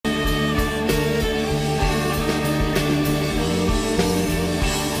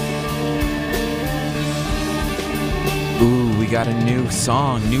got a new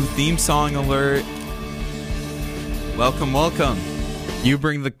song, new theme song alert. Welcome, welcome. You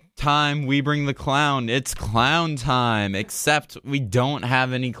bring the time, we bring the clown. It's clown time, except we don't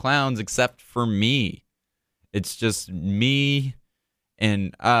have any clowns except for me. It's just me,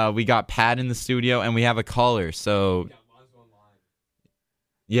 and we got Pat in the studio, and we have a caller, so...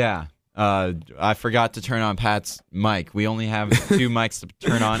 Yeah, I forgot to turn on Pat's mic. We only have 2 mics to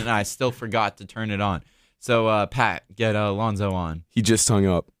turn on, and I still forgot to turn it on. So, Pat, get Lonzo on. He just hung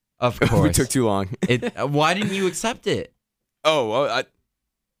up. Of course. We took too long. Why didn't you accept it? Oh, well, I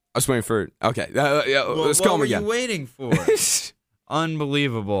was waiting for it. Okay, let's call him again. What were you waiting for?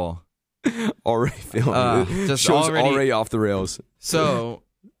 Unbelievable. Already feeling it. Just Show's already off the rails. So,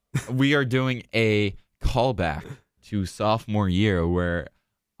 we are doing a callback to sophomore year where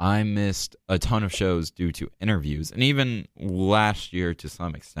I missed a ton of shows due to interviews, and even last year to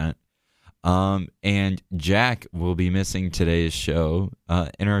some extent. And Jack will be missing today's show,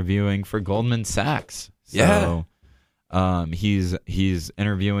 interviewing for Goldman Sachs. So, he's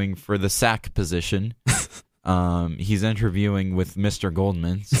interviewing for the sack position. He's interviewing with Mr.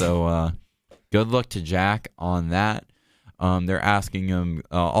 Goldman. So, good luck to Jack on that. They're asking him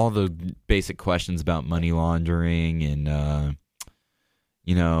all the basic questions about money laundering and,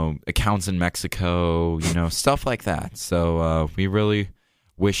 accounts in Mexico, stuff like that. So we really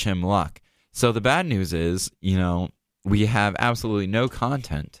wish him luck. So the bad news is, we have absolutely no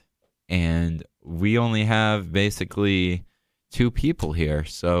content, and we only have basically 2 people here.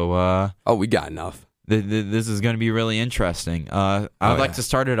 So we got enough. This is going to be really interesting. I would like to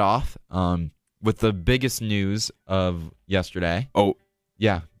start it off with the biggest news of yesterday. Oh.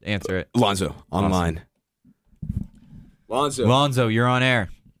 Yeah, answer it. Lonzo, online. Lonzo, you're on air.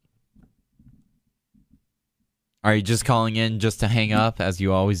 Are you just calling in just to hang up, as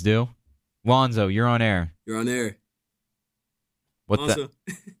you always do? Lonzo, you're on air. You're on air. What Lonzo.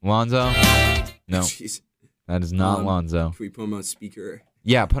 Lonzo? No. Jeez. That is not Lonzo. Can we put him on speaker?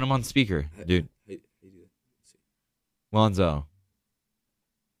 Yeah, put him on speaker, dude. How you do that? Let's see. Lonzo.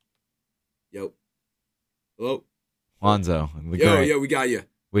 Yo. Hello? Lonzo. Yo, we got you.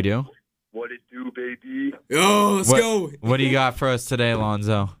 We do? What it do, baby? Yo, let's go. What do you got for us today,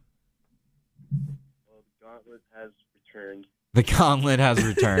 Lonzo? Well, the gauntlet has returned. The gauntlet has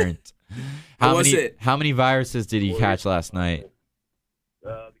returned. How many viruses did you catch last night?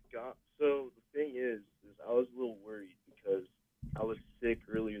 So the thing is I was a little worried because I was sick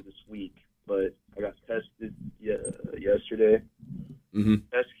earlier this week, but I got tested yesterday. Mm-hmm.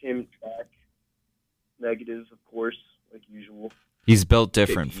 Test came back negative, of course, like usual. He's built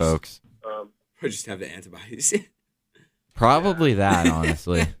different, folks. Or just have the antibodies. Probably that,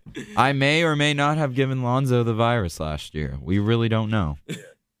 honestly. I may or may not have given Lonzo the virus last year. We really don't know.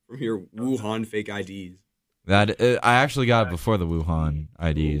 From your Wuhan fake IDs. I actually got it before the Wuhan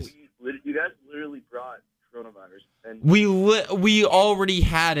IDs. You guys literally brought coronavirus. And We already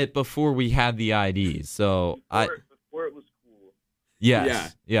had it before we had the IDs. So before it was cool.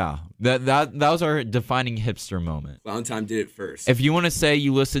 Yes. Yeah. That was our defining hipster moment. Valentine did it first. If you want to say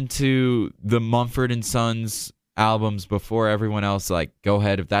you listened to the Mumford & Sons albums before everyone else, like, go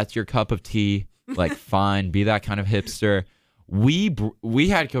ahead. If that's your cup of tea, like, fine. Be that kind of hipster. We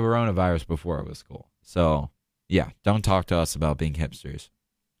had coronavirus before it was cool. So, yeah, don't talk to us about being hipsters.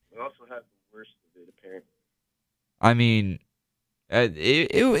 We also had the worst of it, apparently. I mean,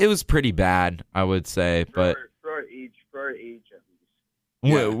 it was pretty bad, I would say, but for our age at least.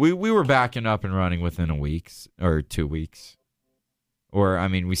 Yeah. we were backing up and running within a week or 2 weeks. Or, I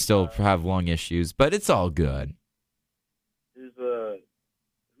mean, we still have lung issues, but it's all good. Who's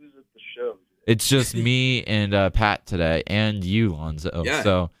at the show? It's just me and Pat today, and you, Lonzo. Yeah,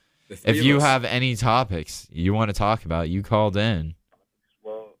 so if of you us. have any topics you want to talk about, you called in.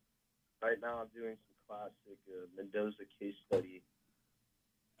 Well, right now I'm doing some classic Mendoza case study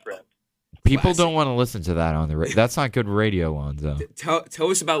prep. People Classic. don't want to listen to that on the radio. That's not good radio, Lonzo.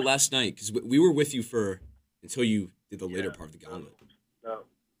 Tell us about last night, because we were with you until you did the later part of the gauntlet. No,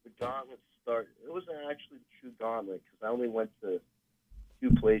 the gauntlet started. It wasn't actually the true gauntlet because I only went to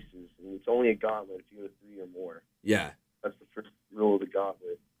 2 places, and it's only a gauntlet if you go to 3 or more. Yeah. That's the first rule of the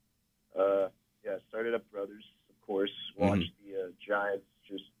gauntlet. Started at Brothers, of course. Watched the Giants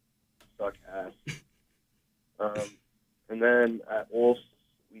just suck ass. And then at Wolves,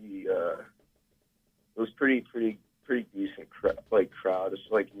 it was pretty decent crowd.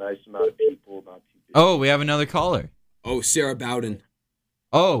 It's like a nice amount of people, not too big. Oh, we have another caller. Oh, Sarah Bowden.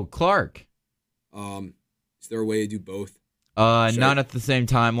 Oh, Clark. Is there a way to do both? Sure. Not at the same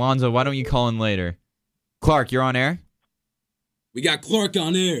time. Lonzo, why don't you call in later? Clark, you're on air? We got Clark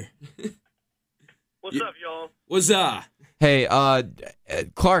on air. What's up, y'all? What's up? Hey,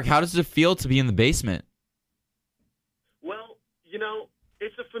 Clark, how does it feel to be in the basement? Well,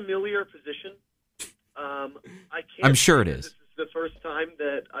 it's a familiar position. I can't. I'm sure it say is. This is the first time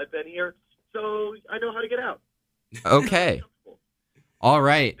that I've been here, so I know how to get out. Okay. All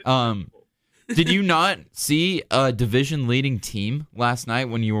right. Did you not see a division-leading team last night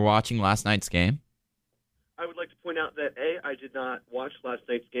when you were watching last night's game? I would like to point out that I did not watch last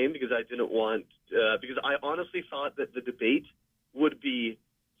night's game because I didn't want because I honestly thought that the debate would be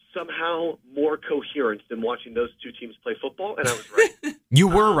somehow more coherent than watching those two teams play football, and I was right. You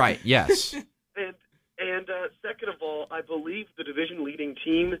were right. Yes. And second of all, I believe the division-leading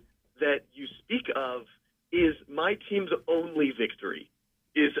team that you speak of is my team's only victory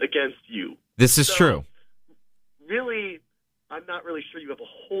is against you. This is true. Really, I'm not really sure you have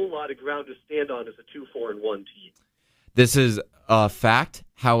a whole lot of ground to stand on as a 2-4-1 team. This is a fact.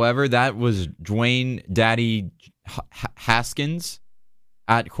 However, that was Dwayne Daddy Haskins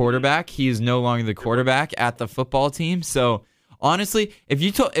at quarterback. He is no longer the quarterback at the football team. So honestly,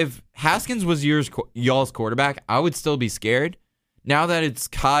 if Haskins was y'all's quarterback, I would still be scared. Now that it's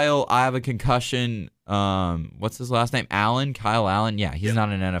Kyle, I have a concussion. What's his last name? Allen? Kyle Allen? Yeah, he's not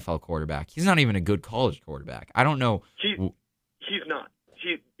an NFL quarterback. He's not even a good college quarterback. I don't know. He's not.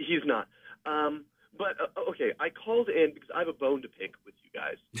 He's not. But okay, I called in because I have a bone to pick with you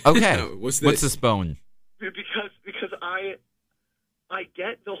guys. Okay. What's this bone? Because I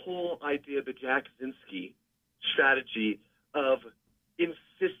get the whole idea, the Jack Zinski strategy of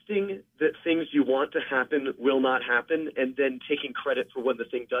insisting that things you want to happen will not happen, and then taking credit for when the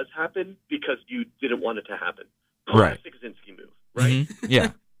thing does happen because you didn't want it to happen. Classic Zinski move, right? Mm-hmm.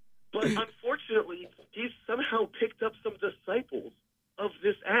 Yeah. But unfortunately, he's somehow picked up some disciples of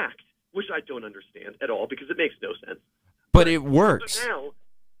this act, which I don't understand at all because it makes no sense. But it works. So now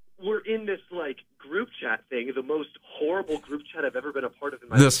we're in this group chat thing, the most horrible group chat I've ever been a part of in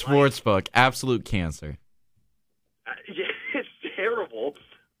my life. The sports book, absolute cancer. Yeah, it's terrible.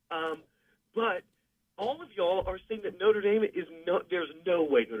 But all of y'all are saying that Notre Dame is there's no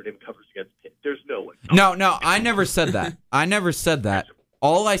way Notre Dame covers against Pitt. There's no way. No, I never said that. I never said that.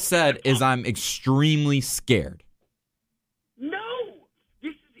 All I said is I'm extremely scared. No!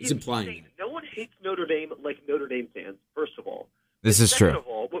 This is He's implying insane. No one hates Notre Dame like Notre Dame fans, first of all. This And is second true. of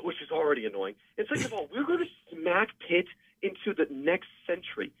all, which is already annoying. And second of all, we're going to smack Pitt into the next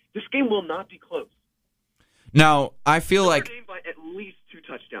century. This game will not be close. Now, I feel Notre like Dame by at least 2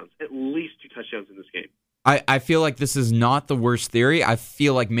 touchdowns. At least 2 touchdowns in this game. I feel like this is not the worst theory. I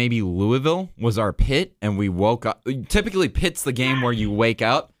feel like maybe Louisville was our Pitt, and we woke up. Typically, Pitt's the game where you wake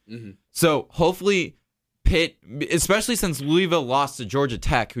up. Mm-hmm. So hopefully, Pitt, especially since Louisville lost to Georgia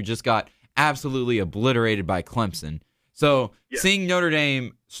Tech, who just got absolutely obliterated by Clemson. So seeing Notre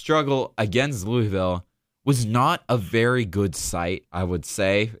Dame struggle against Louisville was not a very good sight, I would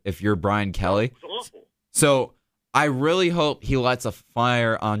say, if you're Brian Kelly. It was awful. So I really hope he lights a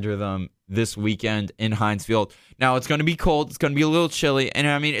fire under them this weekend in Heinz Field. Now, it's going to be cold. It's going to be a little chilly. And,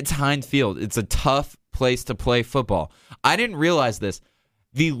 I mean, it's Heinz Field. It's a tough place to play football. I didn't realize this.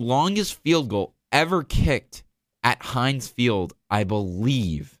 The longest field goal ever kicked at Heinz Field, I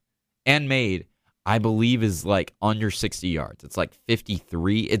believe, and made, I believe, is under 60 yards. It's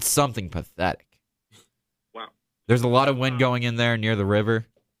 53. It's something pathetic. Wow. There's a lot of wind going in there near the river.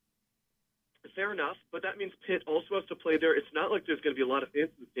 Fair enough, but that means Pitt also has to play there. It's not like there's going to be a lot of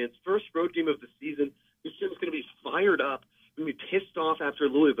fans in the stands. First road game of the season. This team's going to be fired up. Going to be pissed off after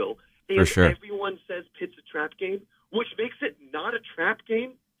Louisville. And For sure. Everyone says Pitt's a trap game, which makes it not a trap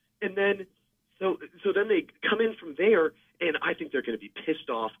game. And then, so then they come in from there, and I think they're going to be pissed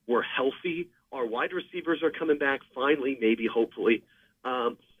off. We're healthy. Our wide receivers are coming back finally, maybe, hopefully.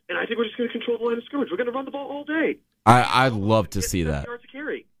 And I think we're just going to control the line of scrimmage. We're going to run the ball all day. I'd love to see that. Yards to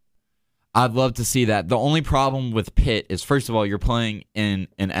carry. I'd love to see that. The only problem with Pitt is, first of all, you're playing in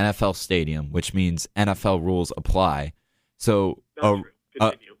an NFL stadium, which means NFL rules apply. So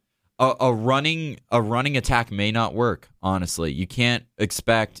a running attack may not work, honestly. You can't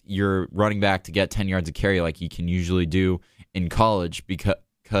expect your running back to get 10 yards of carry like you can usually do in college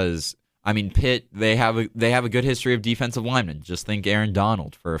because I mean, Pitt, they have a good history of defensive linemen. Just think Aaron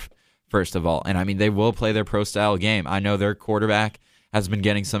Donald first of all. And I mean, they will play their pro style game. I know their quarterback has been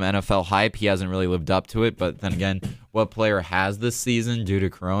getting some NFL hype. He hasn't really lived up to it, but then again, what player has this season due to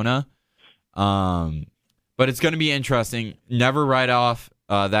Corona? But it's going to be interesting. Never write off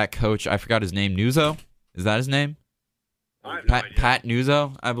that coach. I forgot his name. Nuzzo? Is that his name? I have no idea. Pat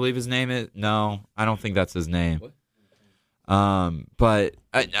Nuzzo, I believe his name is. No, I don't think that's his name. But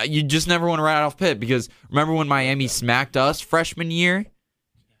you just never want to write off Pitt because remember when Miami smacked us freshman year?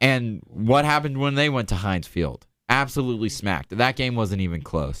 And what happened when they went to Heinz Field? absolutely smacked. That game wasn't even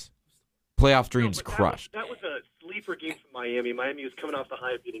close. Playoff dreams No, but crushed. That was a sleeper game for Miami. Miami was coming off the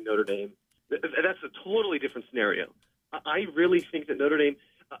high of beating Notre Dame. That's a totally different scenario. I really think that Notre Dame.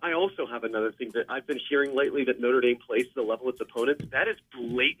 I also have another thing that I've been hearing lately, that Notre Dame plays to the level of its opponents. That is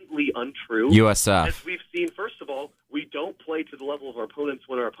blatantly untrue. USF. As we've seen, first of all, we don't play to the level of our opponents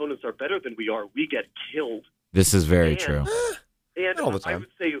when our opponents are better than we are. We get killed. This is very true. And Not all the I time. would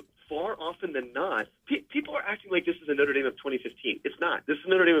say far often than not, people are acting like this is a Notre Dame of 2015. It's not. This is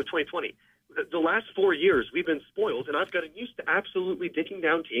Notre Dame of 2020. The last 4 years, we've been spoiled, and I've gotten used to absolutely dicking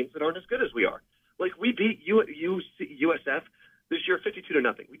down teams that aren't as good as we are. Like, we beat USF this year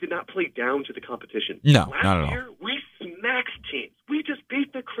 52-0. We did not play down to the competition. No, last not at all. year, we smacked teams. We just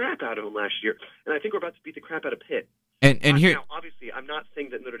beat the crap out of them last year, and I think we're about to beat the crap out of Pitt. And here, Now, obviously, I'm not saying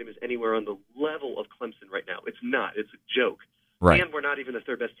that Notre Dame is anywhere on the level of Clemson right now. It's not. It's a joke. right. And we're not even the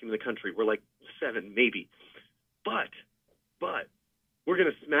third best team in the country. We're like 7, maybe. But we're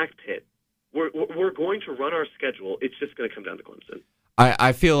going to smack Pitt. We're going to run our schedule. It's just going to come down to Clemson.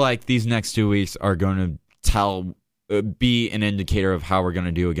 I feel like these next 2 weeks are going to be an indicator of how we're going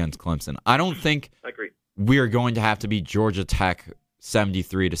to do against Clemson. I don't think I agree. we are going to have to beat Georgia Tech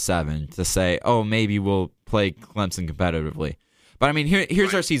 73-7 to say, oh, maybe we'll play Clemson competitively. But I mean,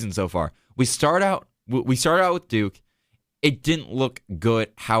 here's our season so far. We start out with Duke. It didn't look good.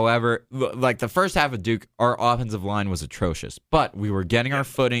 However, like the first half of Duke, our offensive line was atrocious. But we were getting our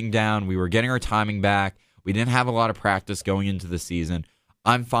footing down. We were getting our timing back. We didn't have a lot of practice going into the season.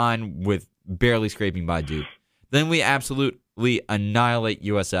 I'm fine with barely scraping by Duke. Then we absolutely annihilate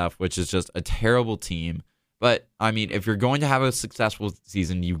USF, which is just a terrible team. But, I mean, if you're going to have a successful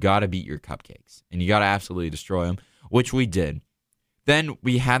season, you got to beat your cupcakes. And you got to absolutely destroy them, which we did. Then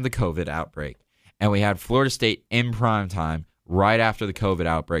we had the COVID outbreak. And we had Florida State in prime time right after the COVID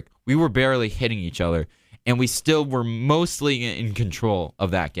outbreak. We were barely hitting each other, and we still were mostly in control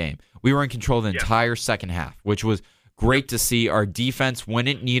of that game. We were in control of the entire second half, which was great to see. Our defense, when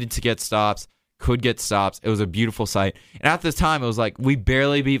it needed to get stops, could get stops. It was a beautiful sight. And at this time, it was like we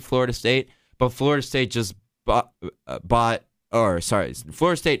barely beat Florida State, but Florida State just Florida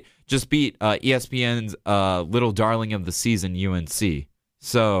State just beat ESPN's little darling of the season, UNC.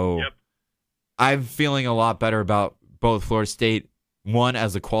 So I'm feeling a lot better about both Florida State, one,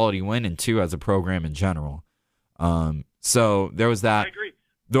 as a quality win, and two, as a program in general. So there was that. I agree.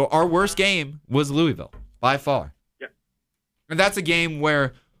 Though our worst game was Louisville, by far. Yeah. And that's a game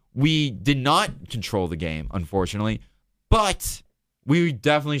where we did not control the game, unfortunately, but we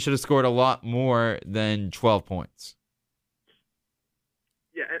definitely should have scored a lot more than 12 points.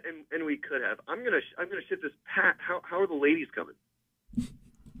 Yeah, and we could have. I'm gonna shit this. Pat, how are the ladies coming?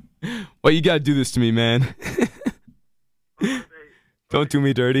 Well, you got to do this to me, man. Don't do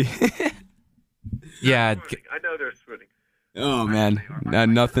me dirty. Yeah. I know they're sweating. Oh, man.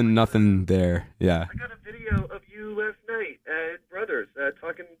 Nothing there. Yeah. I got a video of you last night at Brothers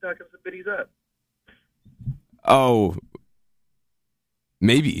talking some biddies up. Oh,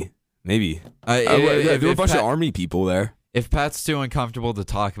 maybe. There were a bunch of Army people there. If Pat's too uncomfortable to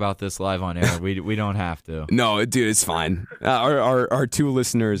talk about this live on air, we don't have to. No, dude, it's fine. Our two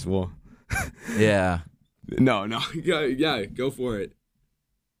listeners will. Yeah. No. Yeah, go for it.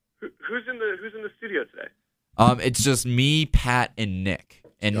 Who's in the studio today? It's just me, Pat, and Nick.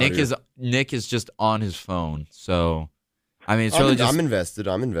 And Nick is just on his phone. So, I mean, it's really just. I'm invested.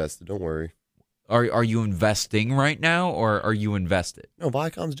 Don't worry. Are you investing right now, or are you invested? No,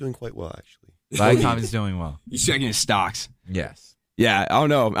 Viacom's doing quite well, actually. Viacom is doing well. You're checking his stocks. Yes. Yeah, I don't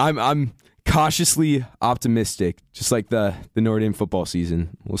know. I'm cautiously optimistic, just like the Notre Dame football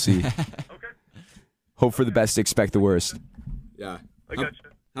season. We'll see. Okay. Hope for the best, expect the worst. Yeah. I got you.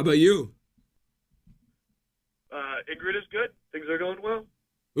 How about you? Ingrid is good. Things are going well.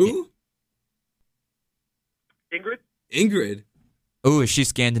 Who? Ingrid? Oh, is she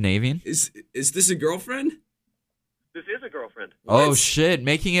Scandinavian? Is this a girlfriend? This is a girlfriend. Oh, What? shit.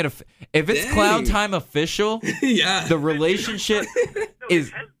 Making it if it's Dang. Clown Time official, Yeah. the relationship No, is.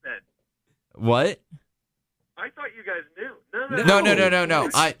 it has been. What? I thought you guys knew. No.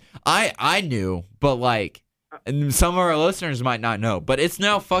 I knew, but like, and some of our listeners might not know, but it's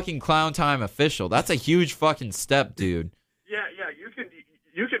now fucking Clown Time official. That's a huge fucking step, dude. Yeah,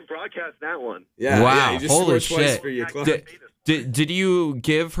 you can broadcast that one. Yeah. Wow, Yeah, you just holy scored twice shit. for your club. Did you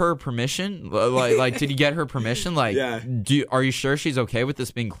give her permission? Like, did you get her permission? Like, Yeah. Are you sure she's okay with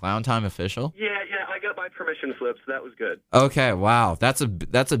this being Clown Time official? Yeah, I got my permission slip, so that was good. Okay, wow, that's a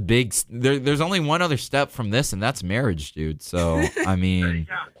big. There's only one other step from this, and that's marriage, dude. So I mean,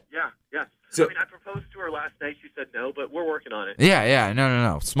 Yeah. So- I proposed to her last night she said no, but we're working on it. Yeah.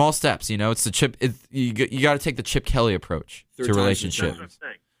 No. Small steps. It's the Chip. You got to take the Chip Kelly approach Third to time's the relationships. charm. That's what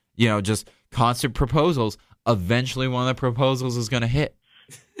I'm saying. Just constant proposals. Eventually, one of the proposals is going to hit.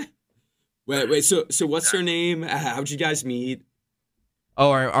 Wait. So what's her name? How'd you guys meet?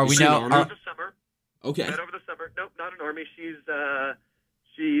 Oh, are we Is she an now? army? Over the summer. Okay. Met over the summer. Nope, not an army. She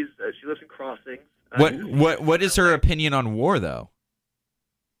lives in Crossings. What is her opinion on war, though?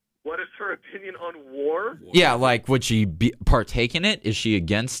 What is her opinion on war? Yeah, like, would she partake in it? Is she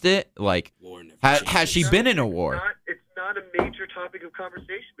against it? Like, War never has she changes. been in a war? It's not a major topic of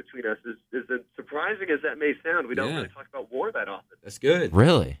conversation between us. As surprising as that may sound, we don't Yeah. really talk about war that often. That's good.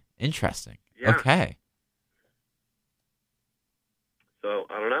 Really? Interesting. Yeah. Okay. So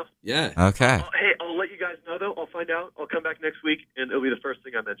I don't know. Yeah. Okay. Hey, I'll let you guys know though. I'll find out. I'll come back next week, and it'll be the first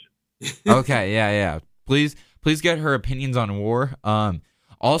thing I mention. Okay. Yeah. Please get her opinions on war.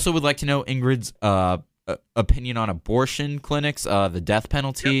 Also would like to know Ingrid's opinion on abortion clinics, the death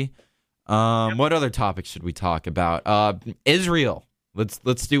penalty. What other topics should we talk about? Israel.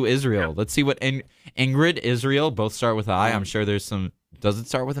 Let's do Israel. Yep. Let's see what Ingrid, Israel both start with I. I'm sure there's some. Does it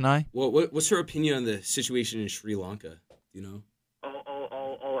start with an I? Well, what's her opinion on the situation in Sri Lanka? Do you know?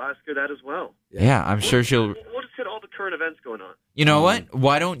 I'll ask her that as well. Yeah, I'm sure she'll. We'll just hit all the current events going on. You know what?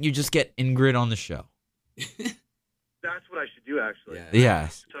 Why don't you just get Ingrid on the show? That's what I should do, actually. Yeah.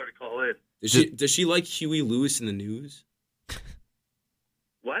 Yes. Tell her to call in. Does she like Huey Lewis in the news?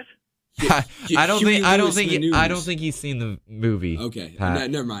 What? I don't Huey Lewis in the think news. he's seen the movie. Okay. Pat.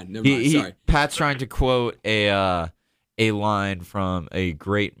 Never mind. Sorry. Pat's trying to quote a line from a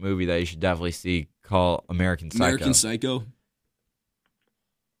great movie that you should definitely see called American Psycho. American Psycho.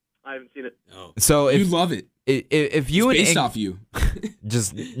 I haven't seen it. Oh. So You love it. if you It's and based off you.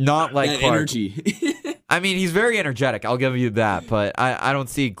 just not like that Clark. energy. I mean, he's very energetic. I'll give you that, but I don't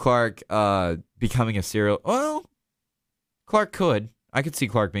see Clark becoming a serial. Well, Clark could. I could see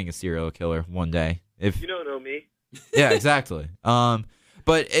Clark being a serial killer one day. If You don't know me. yeah, exactly.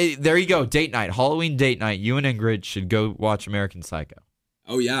 But there you go. Date night, Halloween date night. You and Ingrid should go watch American Psycho.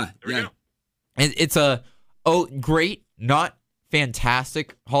 Oh yeah. There we Yeah. go. And it's great, not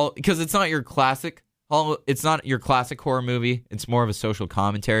fantastic, because it's not your classic. It's not your classic horror movie. It's more of a social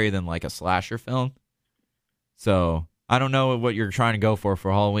commentary than like a slasher film. So I don't know what you're trying to go for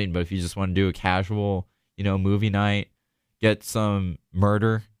Halloween, but if you just want to do a casual, movie night, get some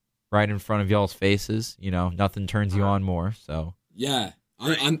murder right in front of y'all's faces, nothing turns you on more. So Yeah.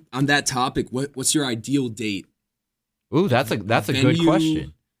 On that topic, what's your ideal date? ooh, that's a good Venue?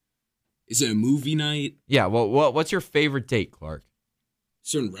 question. Is it a movie night? Yeah. Well, what's your favorite date, Clark?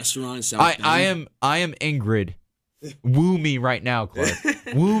 Certain restaurant in South Bend? I am Ingrid. Woo me right now, Clark.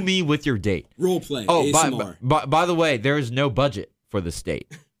 Woo me with your date. Role play. Oh, ASMR. by the way, there is no budget for this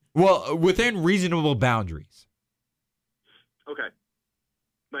date. Well, within reasonable boundaries. Okay.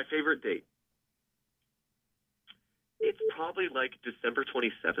 My favorite date. It's probably like December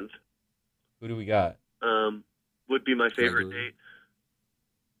 27th. Who do we got? Would be my favorite Gregory.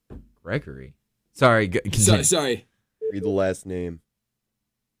 date. Gregory. Sorry. Continue. Sorry. Read the last name.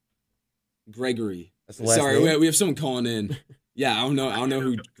 Gregory. That's the last Sorry, name? we have someone calling in. Yeah, I don't know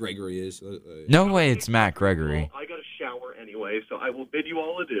who Gregory is. No way, it's Matt Gregory. Well, I got to shower anyway, so I will bid you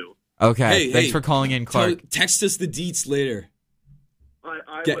all adieu. Okay, Hey, thanks hey, for calling in, Clark. Text us the deets later.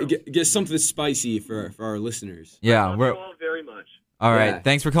 I will. Get something spicy for our listeners. Yeah, Love we're you all very much. all right. Yeah.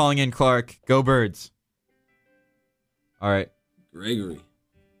 Thanks for calling in, Clark. Go Birds. All right. Gregory.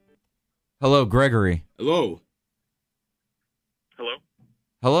 Hello, Gregory. Hello. Hello?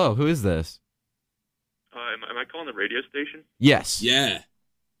 Hello, who is this? Am I calling the radio station? Yes. Yeah.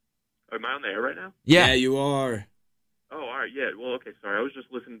 Am I on the air right now? Yeah. you are. Oh, all right. Yeah. Well, okay. Sorry. I was just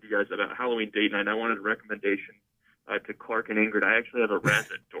listening to you guys about Halloween date night, and I wanted a recommendation to Clark and Ingrid. I actually have a res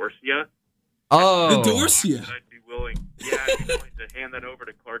at Dorsia. Oh. The Dorsia. I'd be willing to hand that over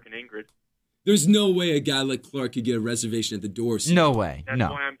to Clark and Ingrid. There's no way a guy like Clark could get a reservation at the Dorsia. No way. That's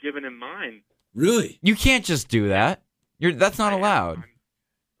No. why I'm giving him mine. Really? You can't just do that. That's not allowed.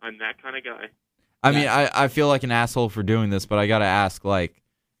 I'm that kind of guy. I mean, I feel like an asshole for doing this, but I gotta ask, like,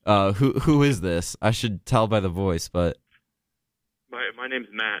 who is this? I should tell by the voice, but My name's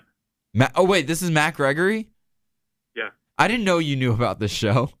Matt. Matt. Oh wait, this is Matt Gregory. Yeah. I didn't know you knew about this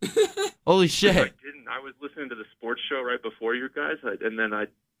show. Holy I shit! didn't. I was listening to the sports show right before you guys, and then I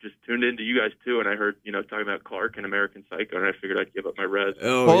just tuned into you guys too, and I heard talking about Clark and American Psycho, and I figured I'd give up my res.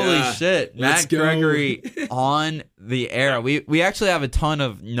 Oh, Holy yeah. shit! Let's Matt go. Gregory on the air. We actually have a ton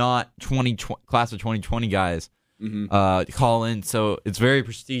of not class of 2020 guys call in, so it's very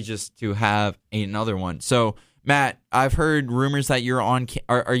prestigious to have another one. So Matt, I've heard rumors that you're on.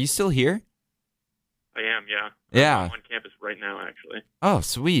 Are you still here? I am, yeah. Yeah. I'm on campus right now, actually. Oh,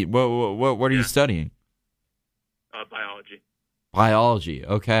 sweet. What are you studying? Biology. Biology.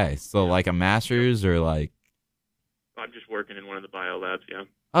 Okay. So like a master's or like? I'm just working in one of the bio labs, yeah.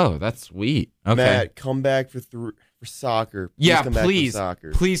 Oh, that's sweet. Okay. Matt, come back for soccer. Yeah, come back for please.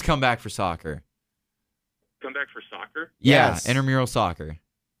 soccer. Please come back for soccer. Come back for soccer? Yeah, Yes. intramural soccer.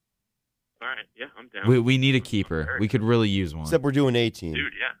 All right, yeah, I'm down. We need a keeper. We could really use one. Except we're doing A-team.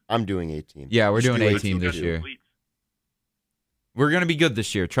 Dude, yeah. I'm doing A-team. Yeah, we're Just doing do A-team A-team this year. Please. We're gonna be good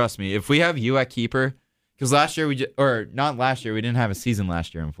this year. Trust me. If we have you at keeper, because last year not last year, we didn't have a season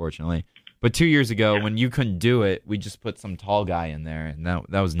last year, unfortunately. But 2 years ago, when you couldn't do it, we just put some tall guy in there, and that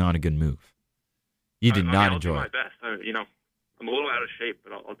was not a good move. You did not enjoy I'll it. do my best. I'm a little out of shape,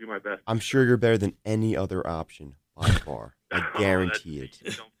 but I'll do my best. I'm sure you're better than any other option by far. I guarantee it.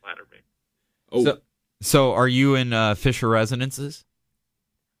 Don't flatter me. Oh, So are you in Fisher Residences?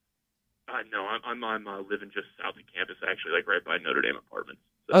 No, I'm living just south of campus, actually, like right by Notre Dame Apartments.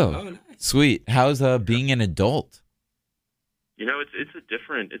 So, Oh, nice. sweet. How's being an adult?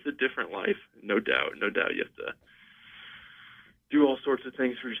 it's a different life, no doubt. You have to do all sorts of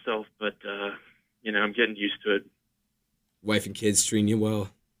things for yourself, but I'm getting used to it. Wife and kids treating you well.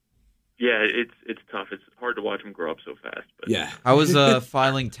 Yeah, it's tough. It's hard to watch them grow up so fast. But Yeah. How was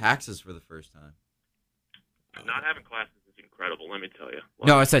filing taxes for the first time? not having classes is incredible. Let me tell you.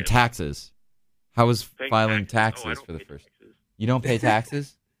 No, I said taxes. How was Paying filing taxes? Oh, I taxes don't for the pay first? taxes. You don't pay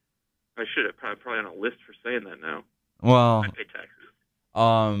taxes? I should have probably on a list for saying that now. Well, I pay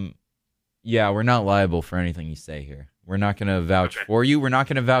taxes. Yeah, we're not liable for anything you say here. We're not going to vouch Okay. for you. We're not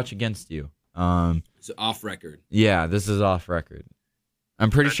going to vouch against you. It's off record. Yeah, this is off record. I'm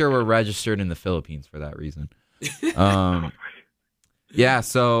pretty sure we're registered in the Philippines for that reason. Yeah.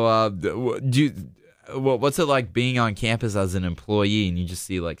 So, what's it like being on campus as an employee and you just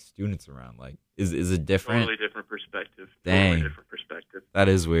see like students around? Like, is it different? Totally different perspective. Dang. Totally different perspective. That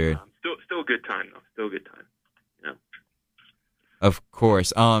is weird. Still a good time though. Still a good time. Of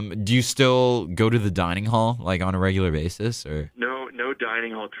course. Do you still go to the dining hall like on a regular basis, or? No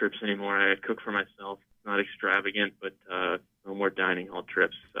dining hall trips anymore. I cook for myself. Not extravagant, but no more dining hall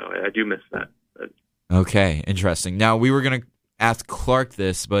trips. So I do miss that. But Okay, interesting. Now we were gonna ask Clark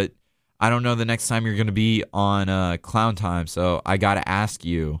this, but I don't know the next time you're gonna be on Clown Time, so I gotta ask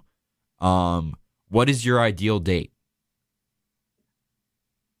you, what is your ideal date?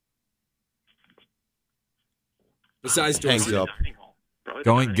 Besides Hangs Dorsey. up. dining hall. Probably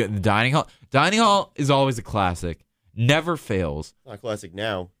Going dining the dining hall. Dining hall is always a classic. Never fails. It's not classic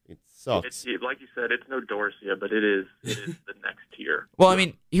now. It hall. sucks. Like you said, it's no Dorsia, but it is the next tier. Well, I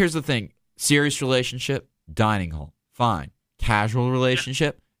mean, here's the thing: serious relationship, dining hall, fine. Casual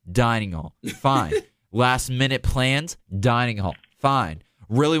relationship, dining hall, fine. Last minute plans, dining hall, fine.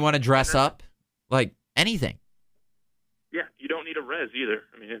 Really want to dress up, like anything. Yeah, you don't need a res either.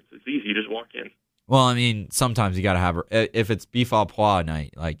 I mean, it's easy. You just walk in. Well, I mean, sometimes you gotta have if it's beef au pois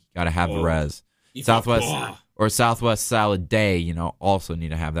night, like you gotta have the Oh. res. Beef Southwest au pois. or Southwest salad day, also need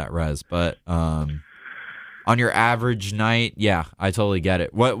to have that res. But on your average night, yeah, I totally get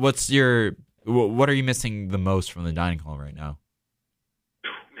it. What are you missing the most from the dining hall right now?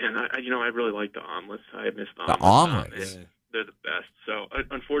 Man, I really like the omelets. I miss the The omelets. omelets? Yeah. They're the best. So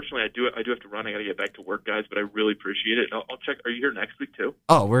unfortunately, I do have to run. I got to get back to work, guys. But I really appreciate it. I'll check. Are you here next week too?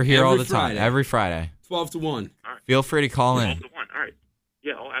 Oh, we're here all Every the time, Friday. every Friday. 12-1. Feel free to call in. 12 to 1. All right.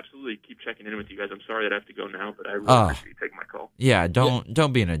 Yeah, I'll absolutely keep checking in with you guys. I'm sorry that I have to go now, but I really Oh. appreciate you taking my call. Yeah,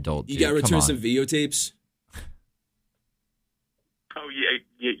 don't be an adult. You dude. got to Come return on. some videotapes. Oh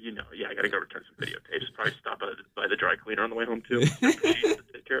yeah, I got to go return some videotapes. Probably stop by the dry cleaner on the way home too. She's to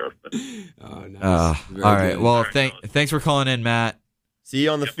take care of. But Oh, nice. All Very right. good. Well, All right, thanks for calling in, Matt. See you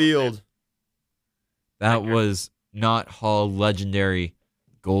on the field. That was Not Hall legendary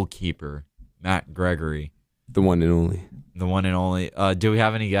goalkeeper Matt Gregory, The one and only. the one and only. Do we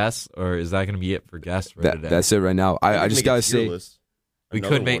have any guests, or is that going to be it for guests for today? That's it right now. I just gotta say, we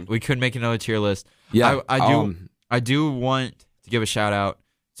could make another tier list. yeah, I do want to give a shout out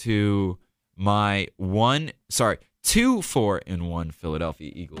to my 2-4-1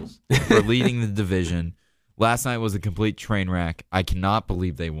 Philadelphia Eagles for leading the division. Last night was a complete train wreck. I cannot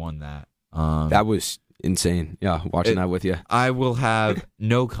believe they won that. that was insane. Yeah, watching that with you. I will have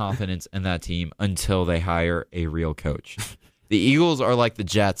no confidence in that team until they hire a real coach. The Eagles are like the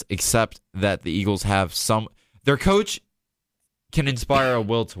Jets, except that the Eagles have their coach can inspire a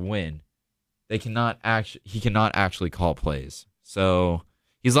will to win. He cannot actually call plays. So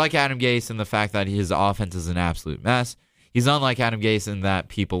he's like Adam Gase in the fact that his offense is an absolute mess. He's unlike Adam Gase in that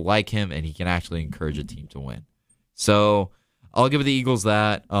people like him and he can actually encourage a team to win. So I'll give the Eagles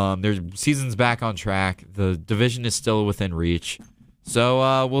that. Their season's back on track. The division is still within reach.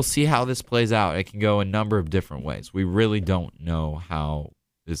 So we'll see how this plays out. It can go a number of different ways. We really don't know how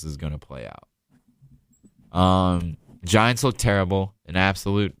this is going to play out. Giants look terrible. An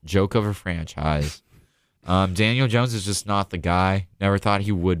absolute joke of a franchise. Daniel Jones is just not the guy. Never thought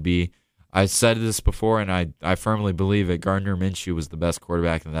he would be. I said this before, and I firmly believe it. Gardner Minshew was the best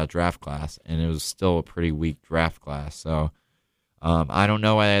quarterback in that draft class, and it was still a pretty weak draft class. So I don't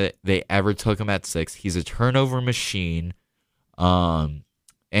know why they ever took him at 6. He's a turnover machine. And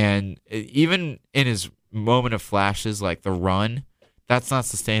even in his moment of flashes, like the run, that's not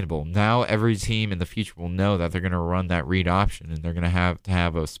sustainable. Now every team in the future will know that they're going to run that read option, and they're going to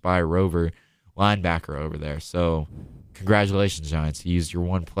have a spy rover linebacker over there. So congratulations, Giants. You used your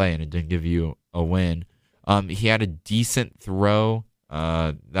one play, and it didn't give you a win. He had a decent throw.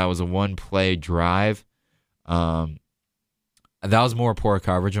 That was a one-play drive. That was more poor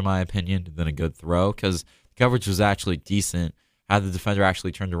coverage, in my opinion, than a good throw, because the coverage was actually decent. Had the defender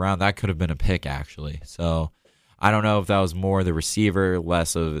actually turned around, that could have been a pick, actually. So I don't know if that was more the receiver,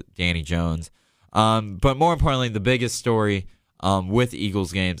 less of Danny Jones. But more importantly, the biggest story with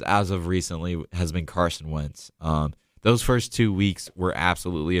Eagles games as of recently has been Carson Wentz. Those first 2 weeks were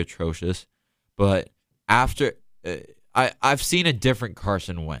absolutely atrocious, but after I've seen a different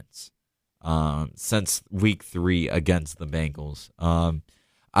Carson Wentz since week 3 against the Bengals.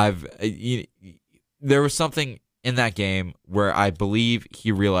 There was something in that game where I believe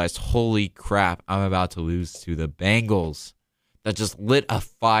he realized, holy crap, I'm about to lose to the Bengals. That just lit a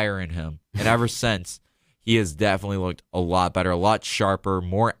fire in him, and ever since, he has definitely looked a lot better, a lot sharper,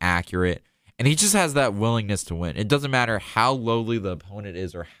 more accurate. And he just has that willingness to win. It doesn't matter how lowly the opponent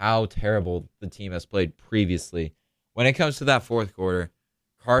is or how terrible the team has played previously. When it comes to that fourth quarter,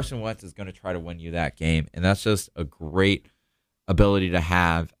 Carson Wentz is going to try to win you that game. And that's just a great ability to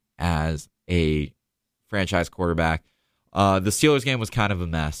have as a franchise quarterback. The Steelers game was kind of a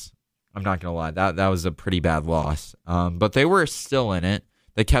mess. I'm not going to lie. That was a pretty bad loss. But they were still in it.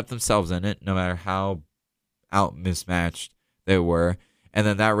 They kept themselves in it no matter how out mismatched they were. And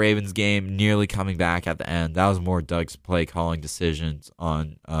then that Ravens game nearly coming back at the end. That was more Doug's play calling decisions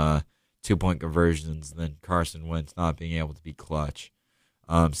on 2-point conversions than Carson Wentz not being able to be clutch.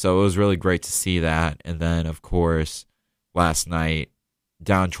 So it was really great to see that. And then, of course, last night,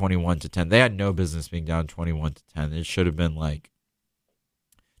 down 21-10. They had no business being down 21-10. It should have been like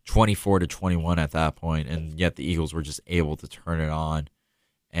 24-21 at that point, and yet the Eagles were just able to turn it on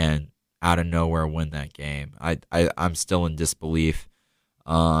and out of nowhere win that game. I'm still in disbelief.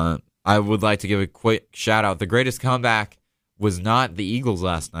 I would like to give a quick shout out. The greatest comeback was not the Eagles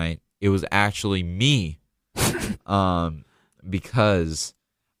last night. It was actually me, because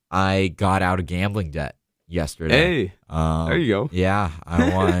I got out of gambling debt yesterday. Hey, there you go. Yeah,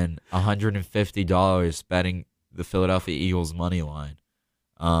 I won $150 betting the Philadelphia Eagles money line.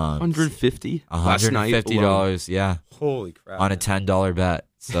 $150? $150, yeah. Holy crap. On a $10 bet.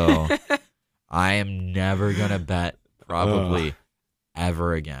 So I am never going to bet probably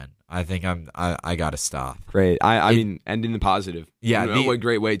ever again. I think I got to stop. Great. I mean, end in the positive. Yeah. What a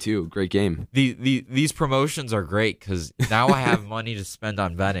great way, too. Great game. These promotions are great because now I have money to spend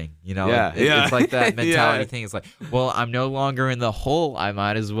on betting. You know, Yeah, it's like that mentality Yeah. thing. It's like, well, I'm no longer in the hole. I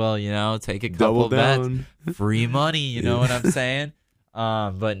might as well, take a couple Double down. bets. Free money, you know what I'm saying?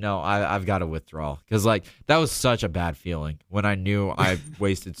 But no, I've got to withdraw because that was such a bad feeling when I knew I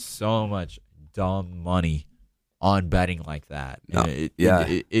wasted so much dumb money on betting like that. No.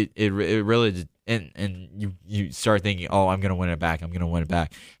 It really did, and you start thinking, oh, I'm gonna win it back. I'm gonna win it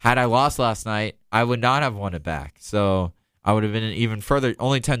back. Had I lost last night, I would not have won it back. So I would have been even further,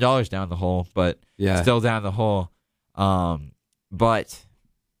 only $10 down the hole, but still down the hole. But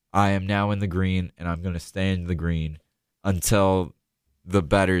I am now in the green, and I'm gonna stay in the green until the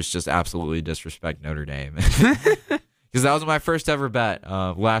bettors just absolutely disrespect Notre Dame. Because that was my first ever bet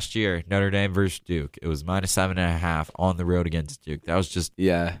last year, Notre Dame versus Duke. It was -7.5 on the road against Duke. That was just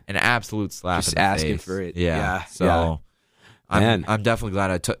an absolute slap Just in the asking face. for it. Yeah. So Yeah. I'm definitely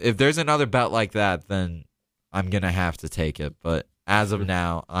glad I took. If there's another bet like that, then I'm gonna have to take it. But as of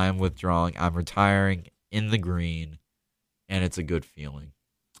now, I'm withdrawing. I'm retiring in the green, and it's a good feeling.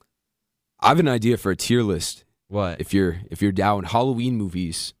 I have an idea for a tier list. What? If you're down, Halloween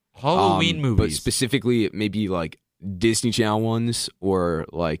movies. Halloween But movies. specifically, maybe like Disney Channel ones, or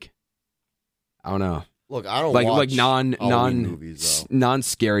like, I don't know, Look, I don't like watch non movies, though.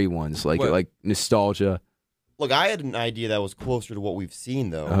 non-scary ones, like What? like nostalgia. Look, I had an idea that was closer to what we've seen,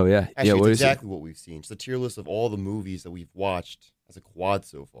 though. Oh yeah, Actually, what it's is exactly what we've seen. It's the tier list of all the movies that we've watched as a quad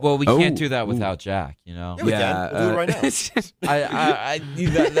so far. Well, we can't Oh, do that ooh. without Jack, you know. Yeah, we can. We'll do it right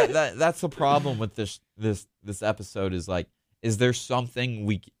now. That's the problem with this episode is like, is there something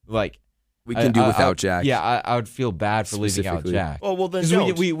we like? we can do without Jack. Yeah, I would feel bad for leaving out Specifically. Jack. well, then 'Cause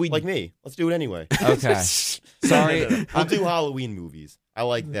don't. we like me. Let's do it anyway. Okay, sorry. We'll do Halloween movies. I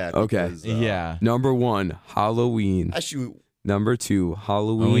like that. Okay. because, Yeah. Number 1, Halloween. Actually, Number 2,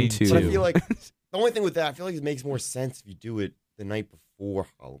 Halloween Halloween 2. but I feel like the only thing with that, I feel like it makes more sense if you do it the night before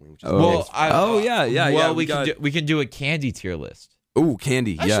Halloween. Which is Oh. Well, yeah. Well, we we can do a candy tier list Ooh,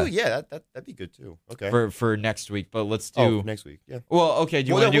 candy. Actually, yeah, that'd be good too. Okay. for next week. But let's do. next week. Yeah. Well, okay. Do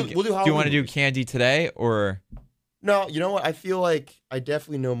you Well, want to no, do? we'll do do you want to Halloween. do candy today or? No, you know what? I feel like I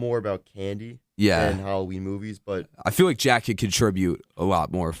definitely know more about candy Yeah. than Halloween movies, but I feel like Jack could contribute a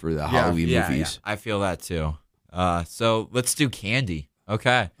lot more for the Halloween movies. I feel that too. So let's do candy.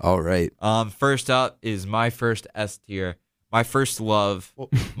 Okay. All right. First up is my first S tier, my first love, Well-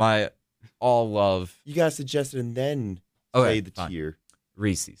 my all love. you gotta suggest it and then Okay, say the fine. tier.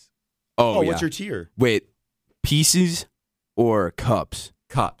 Reese's Oh, yeah. What's your tier? Wait, pieces or cups?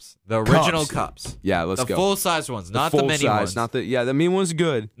 cups, the original Cups. cups, Yeah, let's the go. full size ones, not full the mini size, ones. not the the mini one's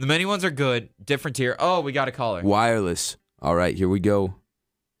good. The mini ones are good. Different tier. Oh, we got a caller. Wireless. All right, here we go.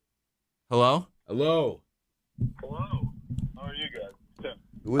 Hello. Hello. Hello. How are you guys? Tim.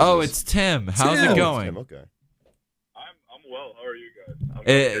 Who is Oh, this? it's Tim. How's Tim. it Oh, going? Tim, okay. I'm well. How are you guys? I'm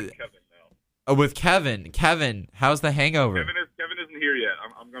Eh, with Kevin now. With Kevin. Kevin, how's the hangover? Kevin isn't here yet.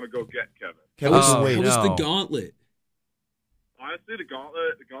 I'm gonna go get Kevin. Kevin, Oh, wait. no. How was the gauntlet? Honestly, the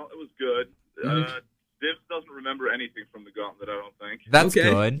gauntlet was good. Divs doesn't remember anything from the gauntlet. I don't think. That's okay.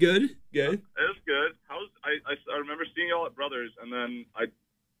 good. Good. It was good. I remember seeing y'all at Brothers, and then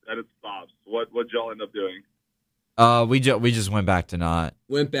it stops. What'd y'all end up doing? We just went back to not.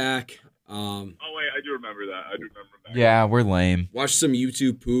 Went back. Oh wait, I do remember that. I do remember that. Yeah, we're lame. Watched some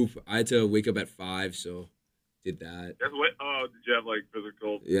YouTube poop. I had to wake up at 5, so did that. Oh, did you have like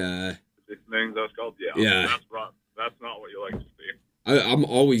physical Yeah. things? That's called. Yeah. Yeah. That's rough. That's not what you like to see. I'm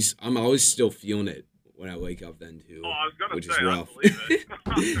always still feeling it when I wake up then too. Oh, I was gonna which say, is I rough. believe it.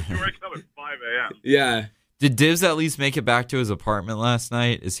 You're waking up at 5 a.m. Yeah. Did Divs at least make it back to his apartment last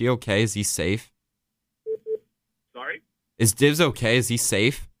night? Is he okay? Is he safe? Sorry. Is Divs okay? Is he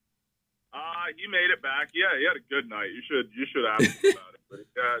safe? He made it back. Yeah, he had a good night. You should ask him about it. But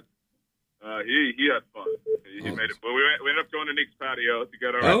he had fun. He made it. But we ended up going to Nick's patio to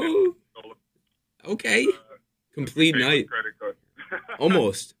get our. Oh. Okay. Complete night. Credit card.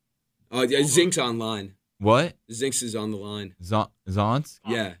 Almost. Yeah, Zink's online. What? Zinks is on the line. Zonts?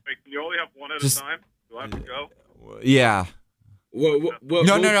 Yeah. Wait, can you only have one at Just- a time? Do I have to go? Yeah.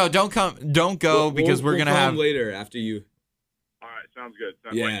 No, Don't go because we're gonna call have. him later after you. All right, sounds good.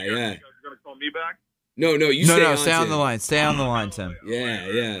 Yeah, Wait, you yeah. guys are gonna call me back? No, you No, stay stay on Tim. the line. Stay on the line, Tim.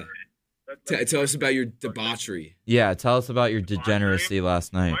 Yeah. Tell us about your debauchery. Yeah, tell us about your degeneracy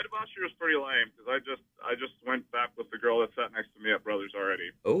last night. My debauchery was pretty lame because I just went back with the girl that sat next to me at Brothers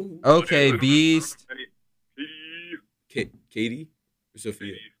already. Oh. Okay, Beast. Katie or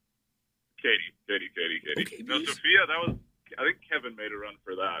Sophia? Katie. Okay, No, Beast. Sophia, I think Kevin made a run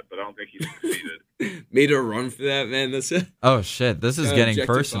for that, but I don't think he succeeded. Made a run for that, man. That's Oh shit, this is getting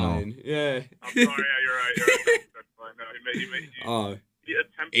personal. objectifying. Yeah. I'm sorry, yeah, you're right. That's fine. No, he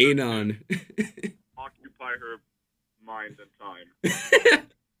attempted Anon. to occupy her mind and time.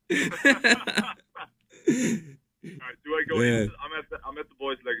 All right, do I go Yeah. in? I'm at the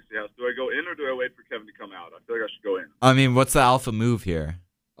boys' legacy house. Do I go in or do I wait for Kevin to come out? I feel like I should go in. I mean, what's the alpha move here?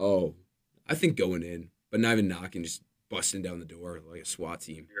 Oh, I think going in, but not even knocking, just busting down the door like a SWAT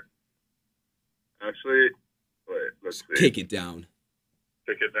team. Actually, wait. Let's see. Kick it down.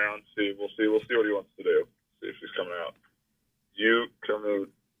 Kick it down. See, we'll see what he wants to do. See if she's coming out. You coming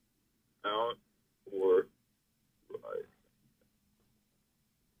out or right?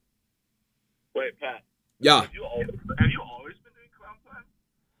 Wait, Pat. Yeah. Have you always been doing clown time?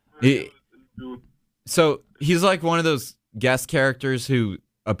 Or He- you- So he's like one of those guest characters who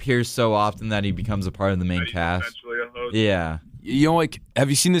appears so often that he becomes a part of the main are you cast. essentially a host? Yeah. You know, like, have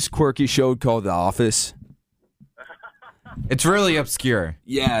you seen this quirky show called The Office? It's really obscure.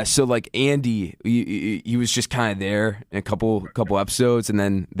 Yeah, so like Andy, he was just kind of there in a couple episodes, and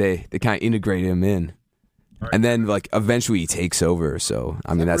then they kind of integrated him in, and then like eventually he takes over. So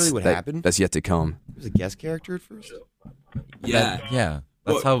I mean, that that's really what happened? That's yet to come. He was a guest character at first. Yeah. Yeah.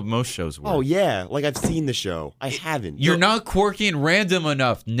 That's Well- how most shows work. Oh yeah, like I've seen the show. I haven't. You're not quirky and random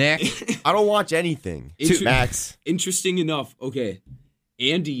enough, Nick. I don't watch anything. Inter- Max. Interesting enough, okay,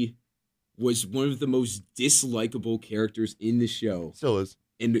 Andy was one of the most dislikable characters in the show. Still is.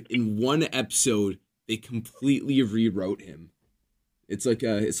 And in one episode, they completely rewrote him. It's like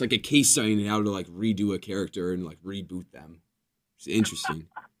a case study in how to like redo a character and like reboot them. It's interesting.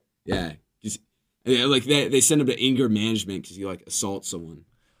 Yeah, like they send him to anger management because he like assaults someone.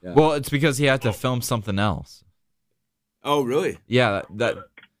 Yeah. Well, it's because he had to film something else. Oh, really? Yeah, that's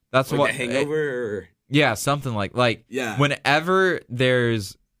Like what The Hangover. Or... Yeah, something like yeah. Whenever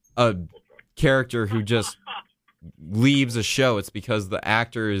there's a character who just leaves a show, it's because the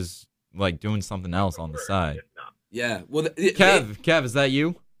actor is like doing something else on the side. Yeah. Well, Kev, is that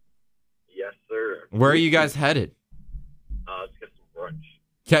you? Yes, sir. Where are you guys headed? Let's get some brunch.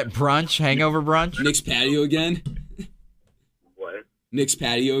 Get brunch, hangover brunch? Nick's patio again. What? Nick's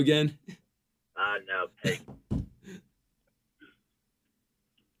patio again. No, Peg.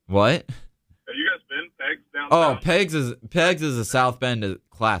 What? Have you guys been Pegs down Oh, south? Pegs is a South Bend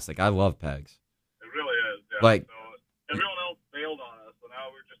classic. I love Pegs. It really is. Yeah. Like- so everyone else bailed on us, so now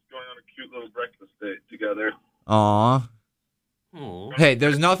we're just going on a cute little breakfast date together. Aw. Oh. Hey,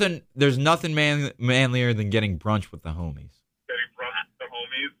 there's nothing manlier than getting brunch with the homies. Getting brunch with the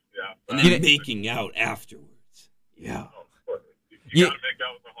homies. Yeah. And You then know- making out afterwards. Yeah. Oh, of course. You You- gotta make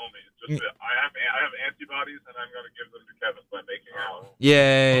out with the homies. Just I have antibodies, and I'm gonna give them to Kevin by making out.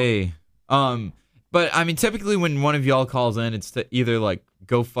 Yay. But I mean, typically when one of y'all calls in, it's to either like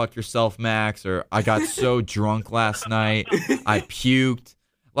go fuck yourself, Max, or I got so drunk last night I puked.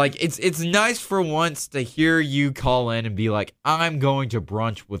 Like it's nice for once to hear you call in and be like, I'm going to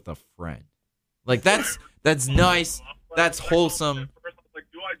brunch with a friend. Like that's nice. That's wholesome. First, I was like,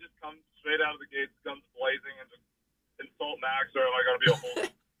 do I just come straight out of the gates, guns blazing, and just insult Max, or am I gonna be a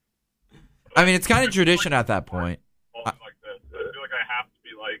whole? I mean, it's kind of tradition at that point. Like this? I feel like I have to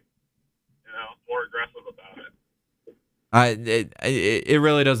be like, more aggressive about it. It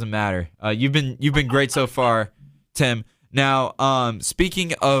really doesn't matter. You've been great so far, Tim. Now,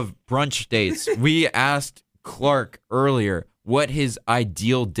 speaking of brunch dates, we asked Clark earlier what his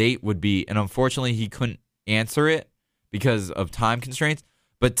ideal date would be, and unfortunately, he couldn't answer it because of time constraints.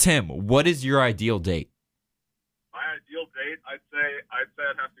 But Tim, what is your ideal date? My ideal date, I'd say I'd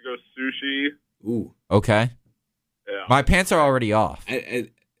have to go sushi. Ooh. Okay. Yeah. My pants are already off.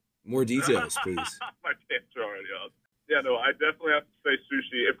 More details, please. My pants are already up. Yeah, no, I definitely have to say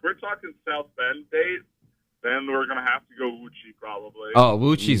sushi. If we're talking South Bend date, then we're gonna have to go Wuchi probably. Oh,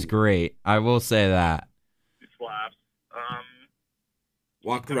 Wuchi's great. I will say that. He slaps.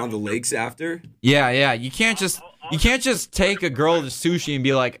 Walk around the lakes after. Yeah. You can't just take a girl to sushi and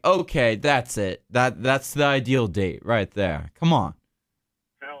be like, okay, that's it. That's the ideal date right there. Come on.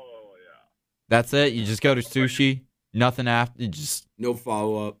 Hell yeah. That's it. You just go to sushi. Nothing after. Just No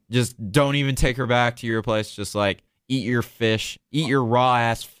follow up. Just don't even take her back to your place. Just like eat your fish, eat your raw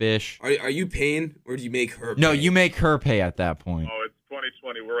ass fish. Are you paying or do you make her? No, pay? you make her pay at that point. Oh, it's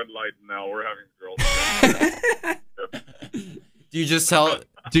 2020. We're enlightened now. We're having girls. Do you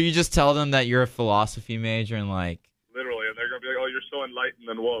just tell them that you're a philosophy major and like? Literally, and they're gonna be like, "Oh, you're so enlightened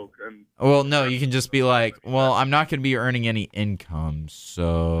and woke." And Well, no, you can just be like, well, I'm not gonna be earning any income,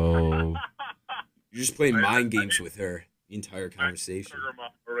 so. You're just playing mind games with her the entire conversation.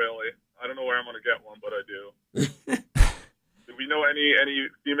 Really, I don't know where I'm gonna get one, but I do. Do we know any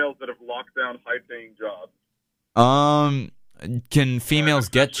females that have locked down high-paying jobs? Can females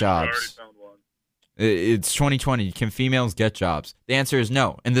get I jobs? already found one. It's 2020. Can females get jobs? The answer is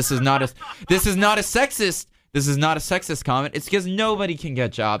no. And this is not a sexist comment. It's because nobody can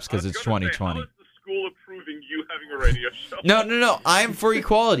get jobs because it's 2020. How is the school approving you having a radio show? No. I am for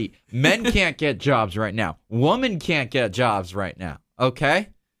equality. Men can't get jobs right now. Women can't get jobs right now. Okay?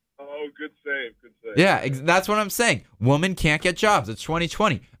 Oh, good save. Yeah, that's what I'm saying. Women can't get jobs. It's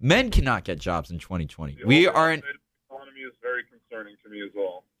 2020. Men cannot get jobs in 2020. We are in. The economy is very concerning to me as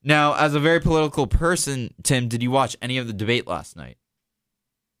well. Now, as a very political person, Tim, did you watch any of the debate last night?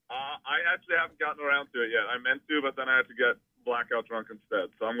 I actually haven't gotten around to it yet. I meant to, but then I had to get blackout drunk instead.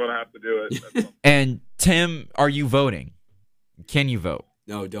 So I'm going to have to do it. At some And Tim, are you voting? Can you vote?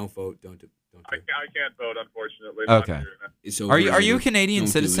 No, don't vote. Don't do I can't vote, unfortunately. Okay. It's Are you a over. Canadian Don't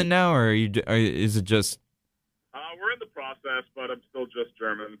do citizen it. now, or is it just? We're in the process, but I'm still just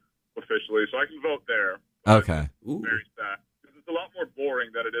German officially, so I can vote there. Okay. Ooh. Very sad. Because it's a lot more boring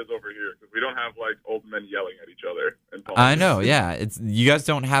than it is over here, because we don't have, like, old men yelling at each other. In politics. I know. Yeah, you guys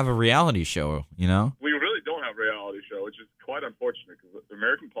don't have a reality show, you know. We really don't have a reality show, which is quite unfortunate, because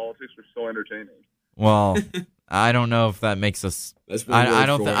American politics are so entertaining. Well, I don't know if that makes us. That's one I word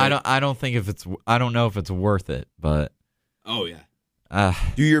don't. for Th- it. I don't. I don't think if it's. I don't know if it's worth it, but. Oh yeah.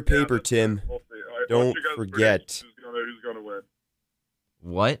 Do your Yeah, paper, that's Tim. fair. We'll see. All right, Don't what's your guys' forget. prediction? Who's gonna win?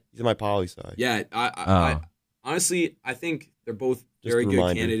 What? He's on my poli side. Yeah. Oh. Honestly, I think they're both Just very a good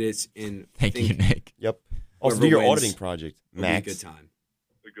reminder. candidates. In Thank you, Nick. Yep. Also, Whoever do your wins, auditing project, it'll be a Max. good time.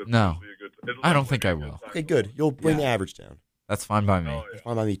 No. I don't think I will. Okay, good. You'll bring the average down. That's fine by me. Oh, That's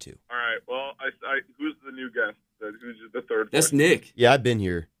fine by me too. All right. Well, I who's the new guest? Who's the third? That's voice? Nick. Yeah, I've been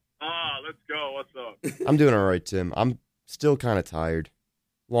here. Let's go. What's up? I'm doing all right, Tim. I'm still kind of tired.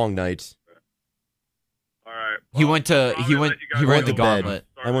 Long night. All right. He went to he went the to bed. gauntlet.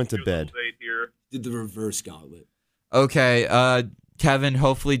 I went to bed. Did the reverse gauntlet. Okay, Kevin.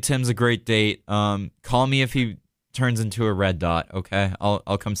 Hopefully Tim's a great date. Call me if he turns into a red dot. Okay, I'll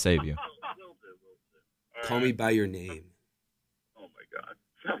come save you. Call me by your name. Oh my God.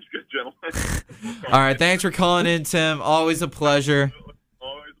 Sounds good, gentlemen. All right, thanks for calling in, Tim. Always a pleasure.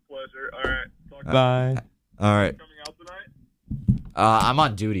 Always a pleasure. All right. Talk to Bye. All right. Coming out tonight? I'm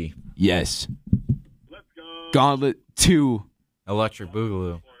on duty. Yes. Let's go. Gauntlet 2. Electric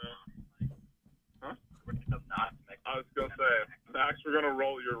Boogaloo. Huh? I was gonna say, Max, we're gonna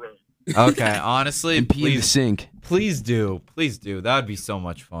roll your room. Okay, honestly, And pee in the please sink. do. That would be so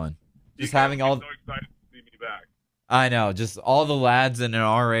much fun. Just You guys having all. be so excited to see me back. I know, just all the lads in an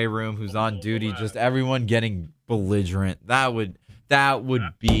RA room who's on duty, just everyone getting belligerent. That would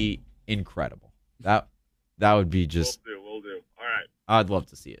be incredible. That would be just. We'll do. All right. I'd love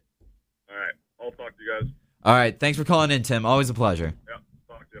to see it. All right. I'll talk to you guys. All right, thanks for calling in, Tim. Always a pleasure. Yeah.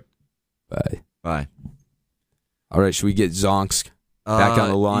 Talk to you. Bye. Bye. All right, should we get Zonsk back on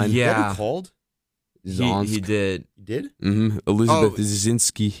the line? Is that Yeah, who called? Zonsk. he did. You did? Elizabeth Oh.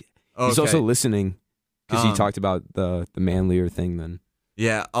 Zinski. Okay. He's also listening because he Um, talked about the manlier thing then.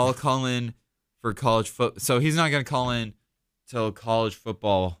 Yeah, I'll call in for college foot. So he's not gonna call in till college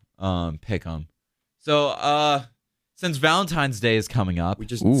football pick 'em. So since Valentine's Day is coming up, We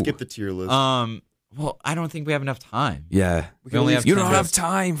just Ooh. skipped the tier list. well, I don't think we have enough time. Yeah. we we only have You 10 don't minutes. have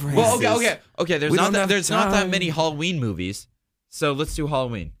time for Well, this. okay. There's We not don't that, have there's not that time. many Halloween movies. So let's do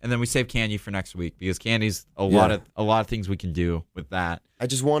Halloween, and then we save Candy for next week because Candy's a lot of things we can do with that. I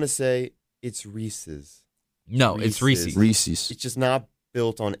just want to say it's Reese's. No, it's Reese's. Reese's. It's just not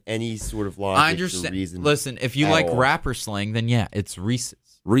built on any sort of logic I or understand. reason. Listen, if you at like all. rapper slang, then yeah, it's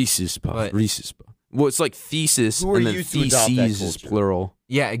Reese's. Reese's puff. But- Reese's puff. Well, it's like thesis, Who are and then you to adopt that theses is culture? plural.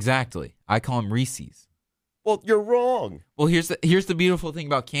 Yeah, exactly. I call them Reese's. Well, you're wrong. Well, here's the beautiful thing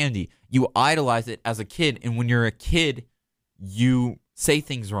about candy. You idolize it as a kid, and when you're a kid, you say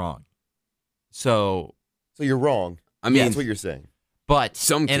things wrong. So, So you're wrong. I mean, that's what you're saying. but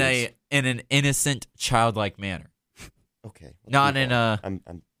Some in kids. an innocent, childlike manner. Okay. let's Not move in on. a-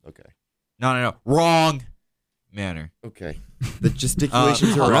 I'm okay. No, wrong manner. Okay. The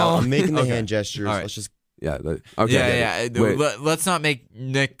gesticulations are out. I'm making the Okay. hand gestures. All right. Let's just yeah. Okay. Yeah. Wait. Let's not make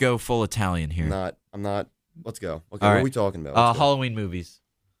Nick go full Italian here. I'm not. Let's go. Okay. All What are right. we talking about? Let's go. Halloween movies.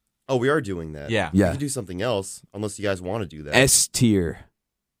 Oh, we are doing that. Yeah. We Yeah. can do something else, unless you guys want to do that. S tier,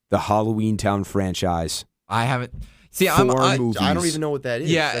 the Halloween Town franchise. I haven't. See, Movies. I don't even know what that is.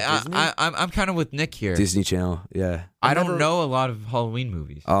 Is Yeah, that Disney? I'm kind of with Nick here. Disney Channel. Yeah. I don't never- know a lot of Halloween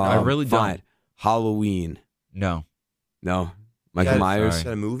movies. I really fine. don't. Halloween. No. No. Michael That- Myers. Is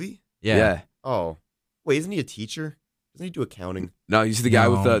that a movie? Yeah. Oh, wait, isn't he a teacher? Doesn't he do accounting? No, he's the guy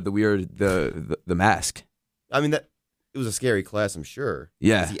with No. the weird the mask. I mean, that it was a scary class, I'm sure.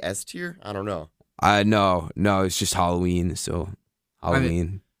 Yeah. Is he S tier? I don't know. No, it's just Halloween. So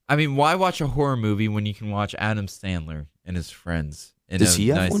Halloween. I mean, why watch a horror movie when you can watch Adam Sandler and his friends? In Does a he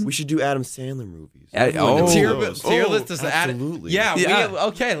have nice, one? We should do Adam Sandler movies. Oh. The tier, those. tier list is Adam. Absolutely. Yeah. Yeah.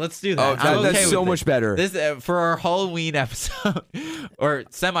 Okay. Let's do Oh, that. I'm okay that's with so it. much better. This for our Halloween episode or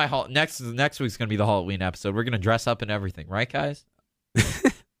next week's gonna be the Halloween episode. We're gonna dress up and everything, right, guys?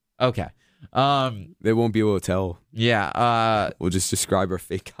 Okay. They won't be able to tell. Yeah. We'll just describe our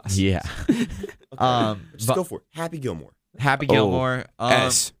fake costumes. Yeah. Okay. Just but- go for it. Happy Gilmore. Happy Gilmore.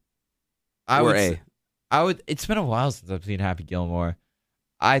 S I or would. A. I would. It's been a while since I've seen Happy Gilmore.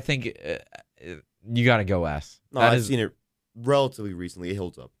 I think you got to go S. No, That I've is- seen it relatively recently. It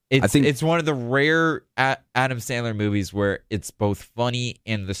holds up. It's, I think- it's one of the rare Adam Sandler movies where it's both funny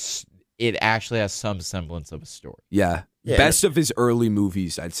and it actually has some semblance of a story. Yeah. Yeah. Best of his early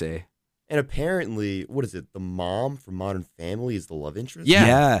movies, I'd say. And apparently, what is it? The mom from Modern Family is the love interest?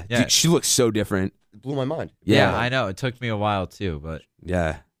 Yeah. Yeah. Dude, she looks so different. It blew my mind. Yeah, I know. It took me a while too, but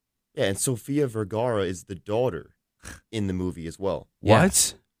Yeah. Yeah, and Sofia Vergara is the daughter in the movie as well. Yeah.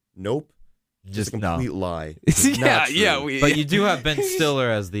 What? Nope. Just just a no. complete lie. It's not true. But you do have Ben Stiller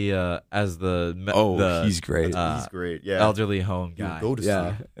as the he's great. He's great. Yeah. elderly home You'll guy. go to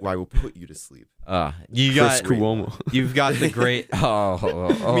Yeah. sleep, or I will put you to sleep. You Chris got Cuomo. you've got the great. I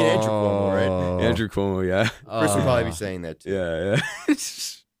mean, Andrew Cuomo, right? Andrew Cuomo, yeah. Chris would probably be saying that too.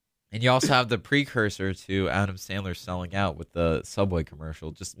 Yeah. And you also have the precursor to Adam Sandler selling out with the Subway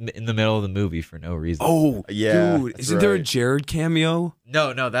commercial just in the middle of the movie for no reason. Oh, Yeah, dude, that's isn't there a right. Jared cameo?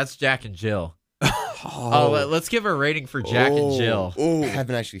 No, that's Jack and Jill. Let's give a rating for Jack and Jill. I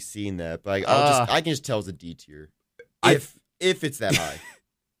haven't actually seen that, but I can just tell it's a D tier. If it's that high.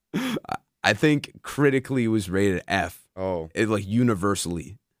 I think critically it was rated F. Oh. It, like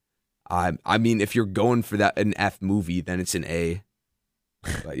universally. I mean, if you're going for an F movie, then it's an A.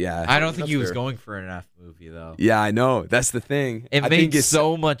 But yeah, I don't think he was fair. going for an F movie though. yeah, I know. That's the thing. It I made think it's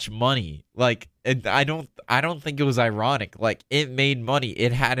so much money. Like, I don't think it was ironic. Like, it made money.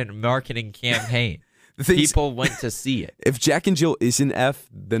 It had a marketing campaign. the thing is, People went to see it. if Jack and Jill is an F,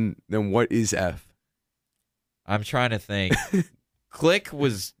 then what is F? I'm trying to think. Click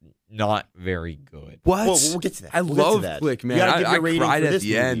was not very good. What? Well, we'll get to that. I We'll get to love that. Click, You man. gotta give I your rating cried for at this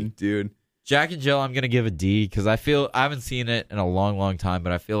the movie. end, dude. Jack and Jill, I'm gonna give a D because I haven't seen it in a long, long time,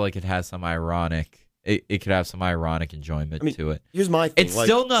 but I feel like it has some ironic. It could have some ironic enjoyment to it. Here's my thing. It's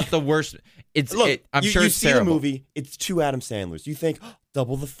still not the worst. I'm sure you it's see terrible. the movie. It's two Adam Sandlers. You think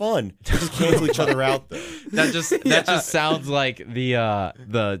double the fun. They just cancel each other out though. That just sounds like the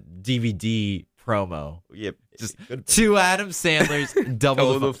DVD promo. Yep. Just two Adam Sandlers,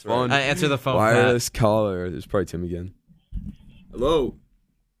 double the fun. Answer the phone. Wireless caller. There's probably Tim again. Hello.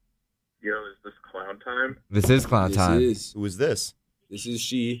 Yo, is this clown time? This is clown time. Who is this? This is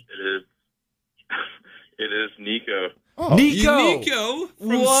she. It is. It is Nico. Oh, Nico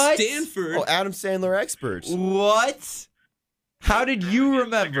from What? Stanford. Oh, Adam Sandler expert. What? How did you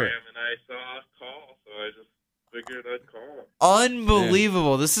remember? Instagram, and I saw a call, so I just figured I'd call.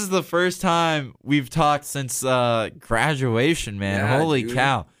 Unbelievable. This is the first time we've talked since graduation, man. Yeah, Holy dude.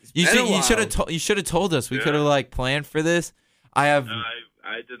 cow. You been a should while. have you should have told us. We Yeah. could have planned for this. I have No,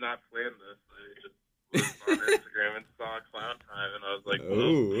 I did not plan this. I just was on Instagram and saw clown time, and I was like,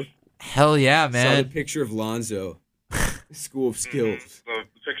 Oh. hell yeah, Saw the man. picture of Lonzo. School of Skills. The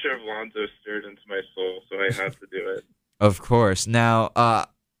picture of Lonzo stirred into my soul, so I had to do it. Of course. Now,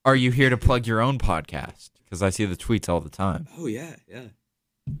 are you here to plug your own podcast? Because I see the tweets all the time. Oh yeah, yeah.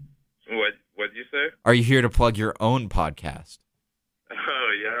 What'd you say? Are you here to plug your own podcast?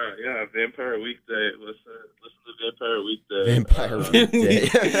 Oh yeah. Vampire Weekday. Listen to Vampire Weekday. Vampire Weekday.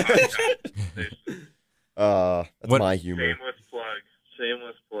 Station. That's What- my humor.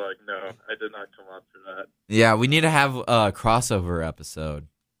 Shameless plug. No, I did not come up for that. Yeah, we need to have a crossover episode.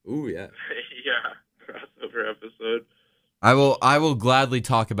 Ooh yeah. Yeah, crossover episode. I will gladly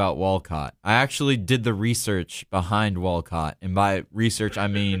talk about Walcott. I actually did the research behind Walcott, and by research I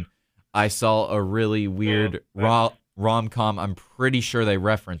mean I saw a really weird rom-com. I'm pretty sure they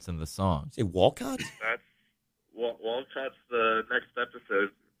reference in the song. Say Walcott? That's Walcott's the next episode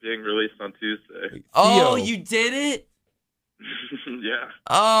being released on Tuesday. Oh, Theo. you did it? Yeah.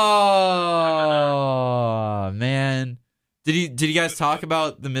 Oh man, did you guys talk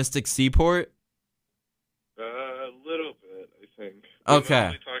about the Mystic Seaport? A little bit, I think. Okay. We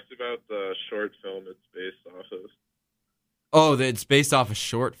mostly talked about the short film it's based off of. Oh, it's based off a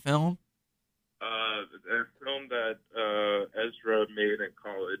short film. A film that Ezra made in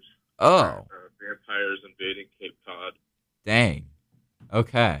college. Oh, Vampires invading Cape Cod. dang.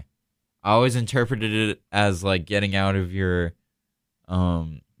 Okay, I always interpreted it as getting out of your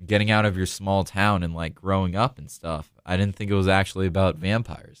small town and growing up and stuff. I didn't think it was actually about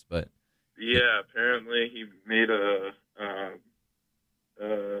vampires, but Yeah, apparently he made a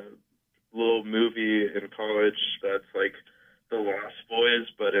little movie in college that's like The Lost Boys,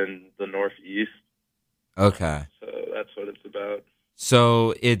 but in the Northeast. okay. So that's what it's about.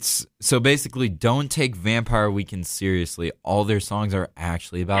 So basically, don't take Vampire Weekend seriously. All their songs are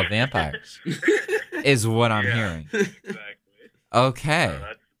actually about vampires, is what I'm hearing. Exactly. Okay.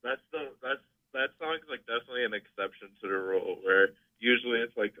 That song's definitely an exception to the rule, where usually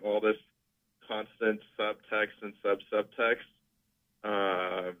it's all this constant subtext and subtext,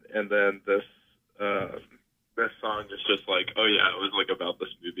 and then this song is just oh yeah, it was about this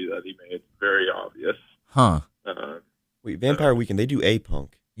movie that he made. Very obvious. Huh. Wait, Vampire Weekend, they do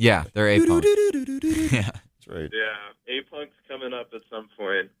A-Punk. Yeah, they're A-punk. Yeah. That's right. Yeah, A-Punk's coming up at some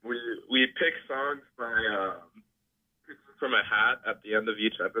point. We pick songs from a hat at the end of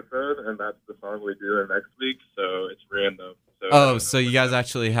each episode, and that's the song we do next week. So it's random. So you guys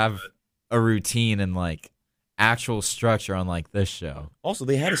actually have a routine and actual structure on this show. Also,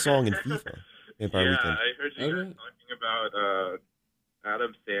 they had a song in FIFA. Vampire Yeah, Weekend. I heard you guys talking about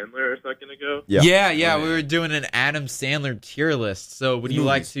Adam Sandler a second ago. Yeah. We were doing an Adam Sandler tier list. So would you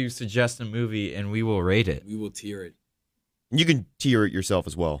like to suggest a movie and we will rate it? We will tier it. You can tier it yourself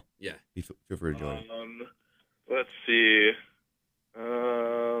as well. Yeah. Feel free to join. Let's see.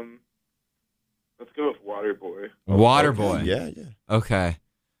 Waterboy. Waterboy. Yeah, yeah. Okay.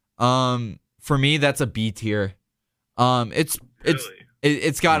 For me, that's a B tier.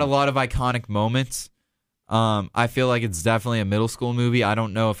 It's got a lot of iconic moments. I feel like it's definitely a middle school movie. I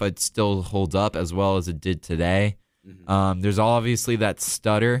don't know if it still holds up as well as it did today. There's obviously that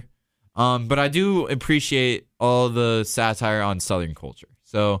stutter. But I do appreciate all the satire on Southern culture.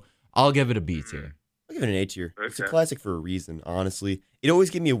 So I'll give it a B tier. I'll give it an A tier. Okay. It's a classic for a reason, honestly. It always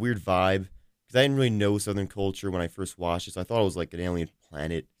gave me a weird vibe because I didn't really know Southern culture when I first watched it, so I thought it was like an alien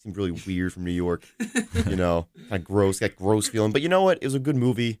planet. It seemed really weird from New York. You know, kind of gross, got gross feeling. But you know what? It was a good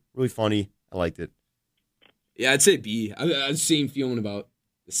movie, really funny. I liked it. Yeah, I'd say B. I had the same feeling about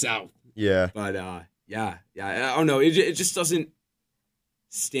the South. Yeah. But, yeah. I don't know. It just doesn't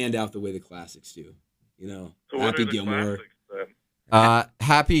stand out the way the classics do. You know, So what Happy are the Gilmore. classics then?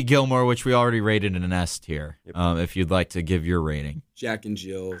 Happy Gilmore, which we already rated in an S tier. Yep. If you'd like to give your rating. Jack and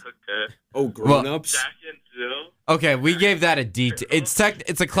Jill. Okay. Oh, Grown Ups. Jack and Jill. Okay, we gave that a D. It's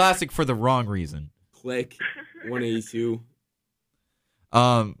a classic for the wrong reason. Click. 182.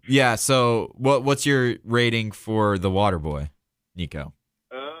 Yeah. So what's your rating for The Waterboy, Nico?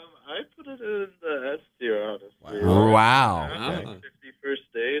 I put it in the S tier, honestly. Wow. Okay. 50 First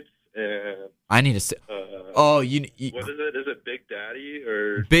Dates and I need to say. what you is it? Is it Big Daddy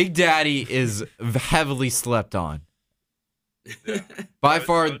or? Big Daddy is heavily slept on. By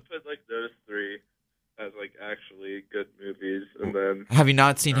far. I would put like those three as like actually good movies, and then Have you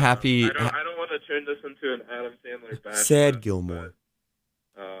not seen Happy? I don't want to turn this into an Adam Sandler bash. Sad fest, Gilmore.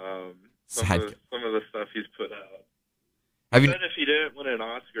 but, Sad some of the stuff he's put out. Have you? Then if he didn't win an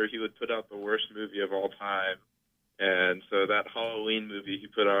Oscar, he would put out the worst movie of all time. And so that Halloween movie he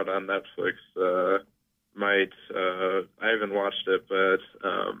put out on Netflix I haven't watched it, but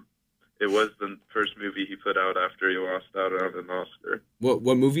it was the first movie he put out after he lost out on an Oscar.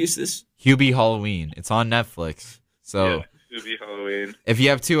 What movie is this? Hubie Halloween. It's on Netflix. So Yeah, movie Halloween. if you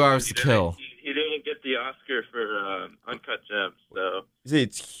have 2 hours to He kill, he didn't get the Oscar for Uncut Gems, so Is it?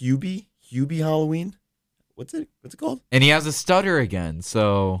 It's Hubie? Hubie Halloween? What's it called? and he has a stutter again,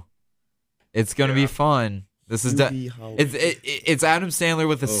 so it's gonna be fun. This is Hubie Halloween. it's Adam Sandler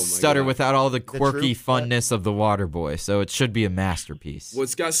with a Oh my stutter God. without all the that quirky true? funness of the Waterboy, so it should be a masterpiece. Well,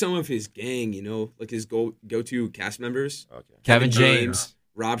 it's got some of his gang, you know, like his go-to cast members. Okay. Kevin James,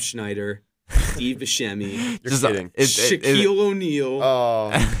 Rob Schneider, Steve Buscemi, You're kidding. Shaquille O'Neal, Oh,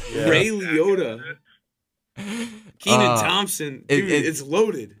 yeah. Ray Liotta, Kenan Thompson. Dude, it's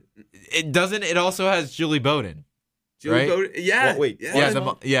loaded. It doesn't. It also has Julie Bowden. Julie Right? Bowden. Yeah. What, wait,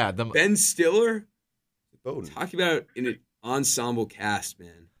 Yeah. Yeah, Ben Stiller. Bowden. Talk about an ensemble cast,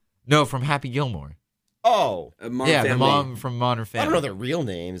 man. no, from Happy Gilmore. Oh, Modern Yeah, the Family. mom from Modern I Family. don't know their real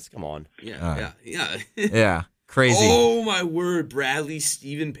names. Come on. Yeah. Yeah, crazy. Oh my word, Bradley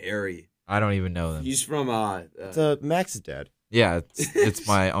Stephen Perry. I don't even know them. He's from It's Max's dad. Yeah, it's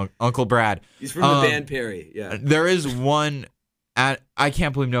my Uncle Brad. he's from the band Perry. Yeah. There is one. I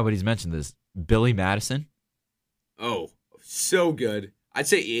can't believe nobody's mentioned this. Billy Madison. Oh, so good. I'd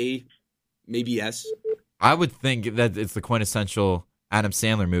say A, maybe S. I would think that it's the quintessential Adam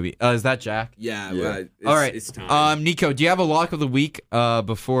Sandler movie. Is that Jack? Yeah. Yeah. Well, All right. It's time. Nico, do you have a lock of the week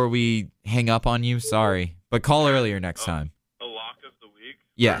before we hang up on you? Sorry, but call earlier next time. a lock of the week.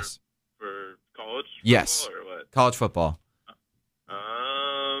 Yes. For college. Yes. Football or what? College football.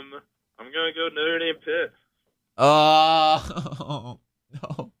 I'm gonna go Notre Dame Pitt. Oh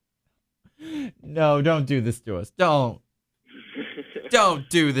no. No, don't do this to us. Don't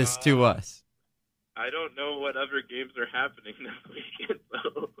do this to us. I don't know what other games are happening this weekend,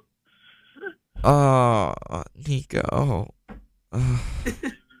 though. Oh, Nico. Playing,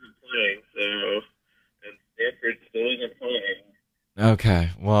 so, and Stanford still isn't playing. Okay,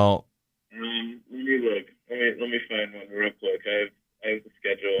 well, Let me look. Let me find one real quick. I have the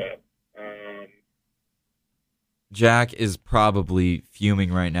schedule up. Jack is probably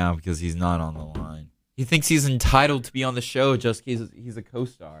fuming right now because he's not on the line. He thinks he's entitled to be on the show just because he's a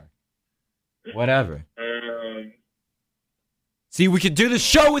co-star. Whatever. See, we could do the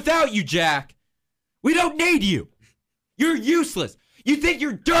show without you, Jack. We don't need you. You're useless. You think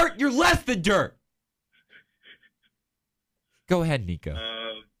you're dirt? You're less than dirt. Go ahead, Nico.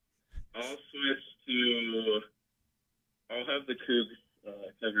 I'll switch to. I'll have the Cougs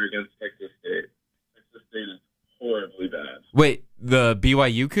cover against Texas State. Texas State is horribly bad. Wait, the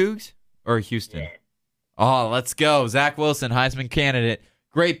BYU Cougs or Houston? Yeah. Oh, let's go. Zach Wilson, Heisman candidate.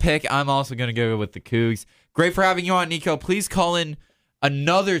 Great pick. I'm also going to go with the Cougs. Great for having you on, Nico. Please call in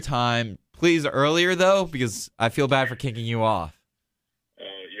another time. Please earlier, though, because I feel bad for kicking you off.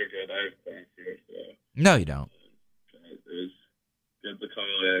 You're good. I have plans here, so No, you don't. it was good to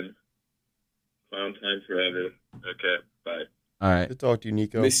call in. Clown time forever. Okay, bye. All right. Good talk to you,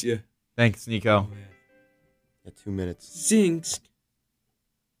 Nico. Miss you. Thanks, Nico. Yeah, 2 minutes. Zinks.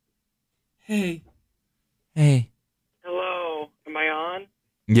 Hey. Hey. Hello, am I on?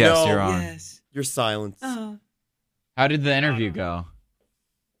 Yes, No. you're on. Yes. You're silent. How did the interview go?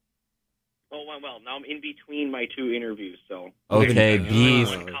 Oh, well. Now I'm in between my two interviews, so. Okay, Oh. beef.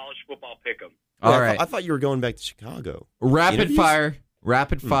 College football pick'em. All Yeah, right. I thought you were going back to Chicago. Rapid Interviews? fire.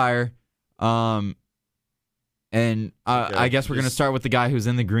 Rapid fire. And Okay, I guess we're gonna just- start with the guy who's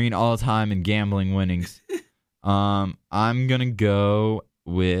in the green all the time and gambling winnings. I'm gonna go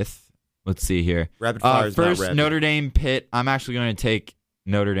with. Let's see here. Rapid fire is First, not rapid. Notre Dame Pitt. I'm actually going to take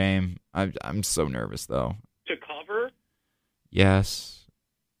Notre Dame. I'm so nervous though. To cover? Yes.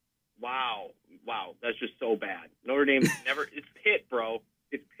 Wow, that's just so bad. Notre Dame never. It's Pitt, bro.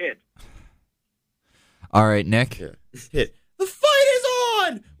 It's Pitt. All right, Nick. Yeah. Hit. The fight is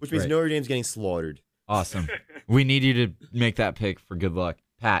on! Which means Right. Notre Dame's getting slaughtered. Awesome. We need you to make that pick for good luck,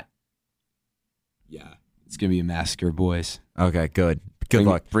 Pat. Yeah, it's gonna be a massacre, boys. Okay, good. Good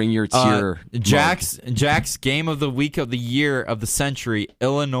luck. Bring your tier. Jack's game of the week of the year of the century: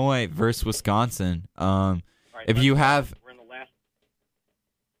 Illinois versus Wisconsin. All right, If let's you go. have, We're in the last.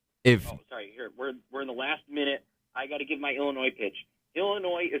 if Oh, sorry. Here, we're in the last minute. I got to give my Illinois pitch.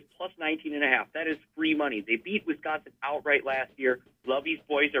 Illinois is plus 19.5. That is free money. They beat Wisconsin outright last year. Lovey's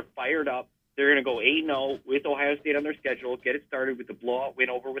boys are fired up. They're going to go 8-0 with Ohio State on their schedule. Get it started with the blowout win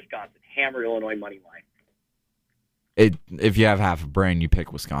over Wisconsin. Hammer Illinois money line. if you have half a brain, you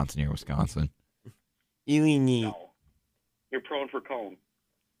pick Wisconsin. You're Wisconsin. No, you're prone for cone.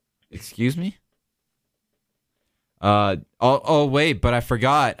 Excuse me. Oh wait, but I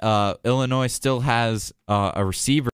forgot. Illinois still has a receiver.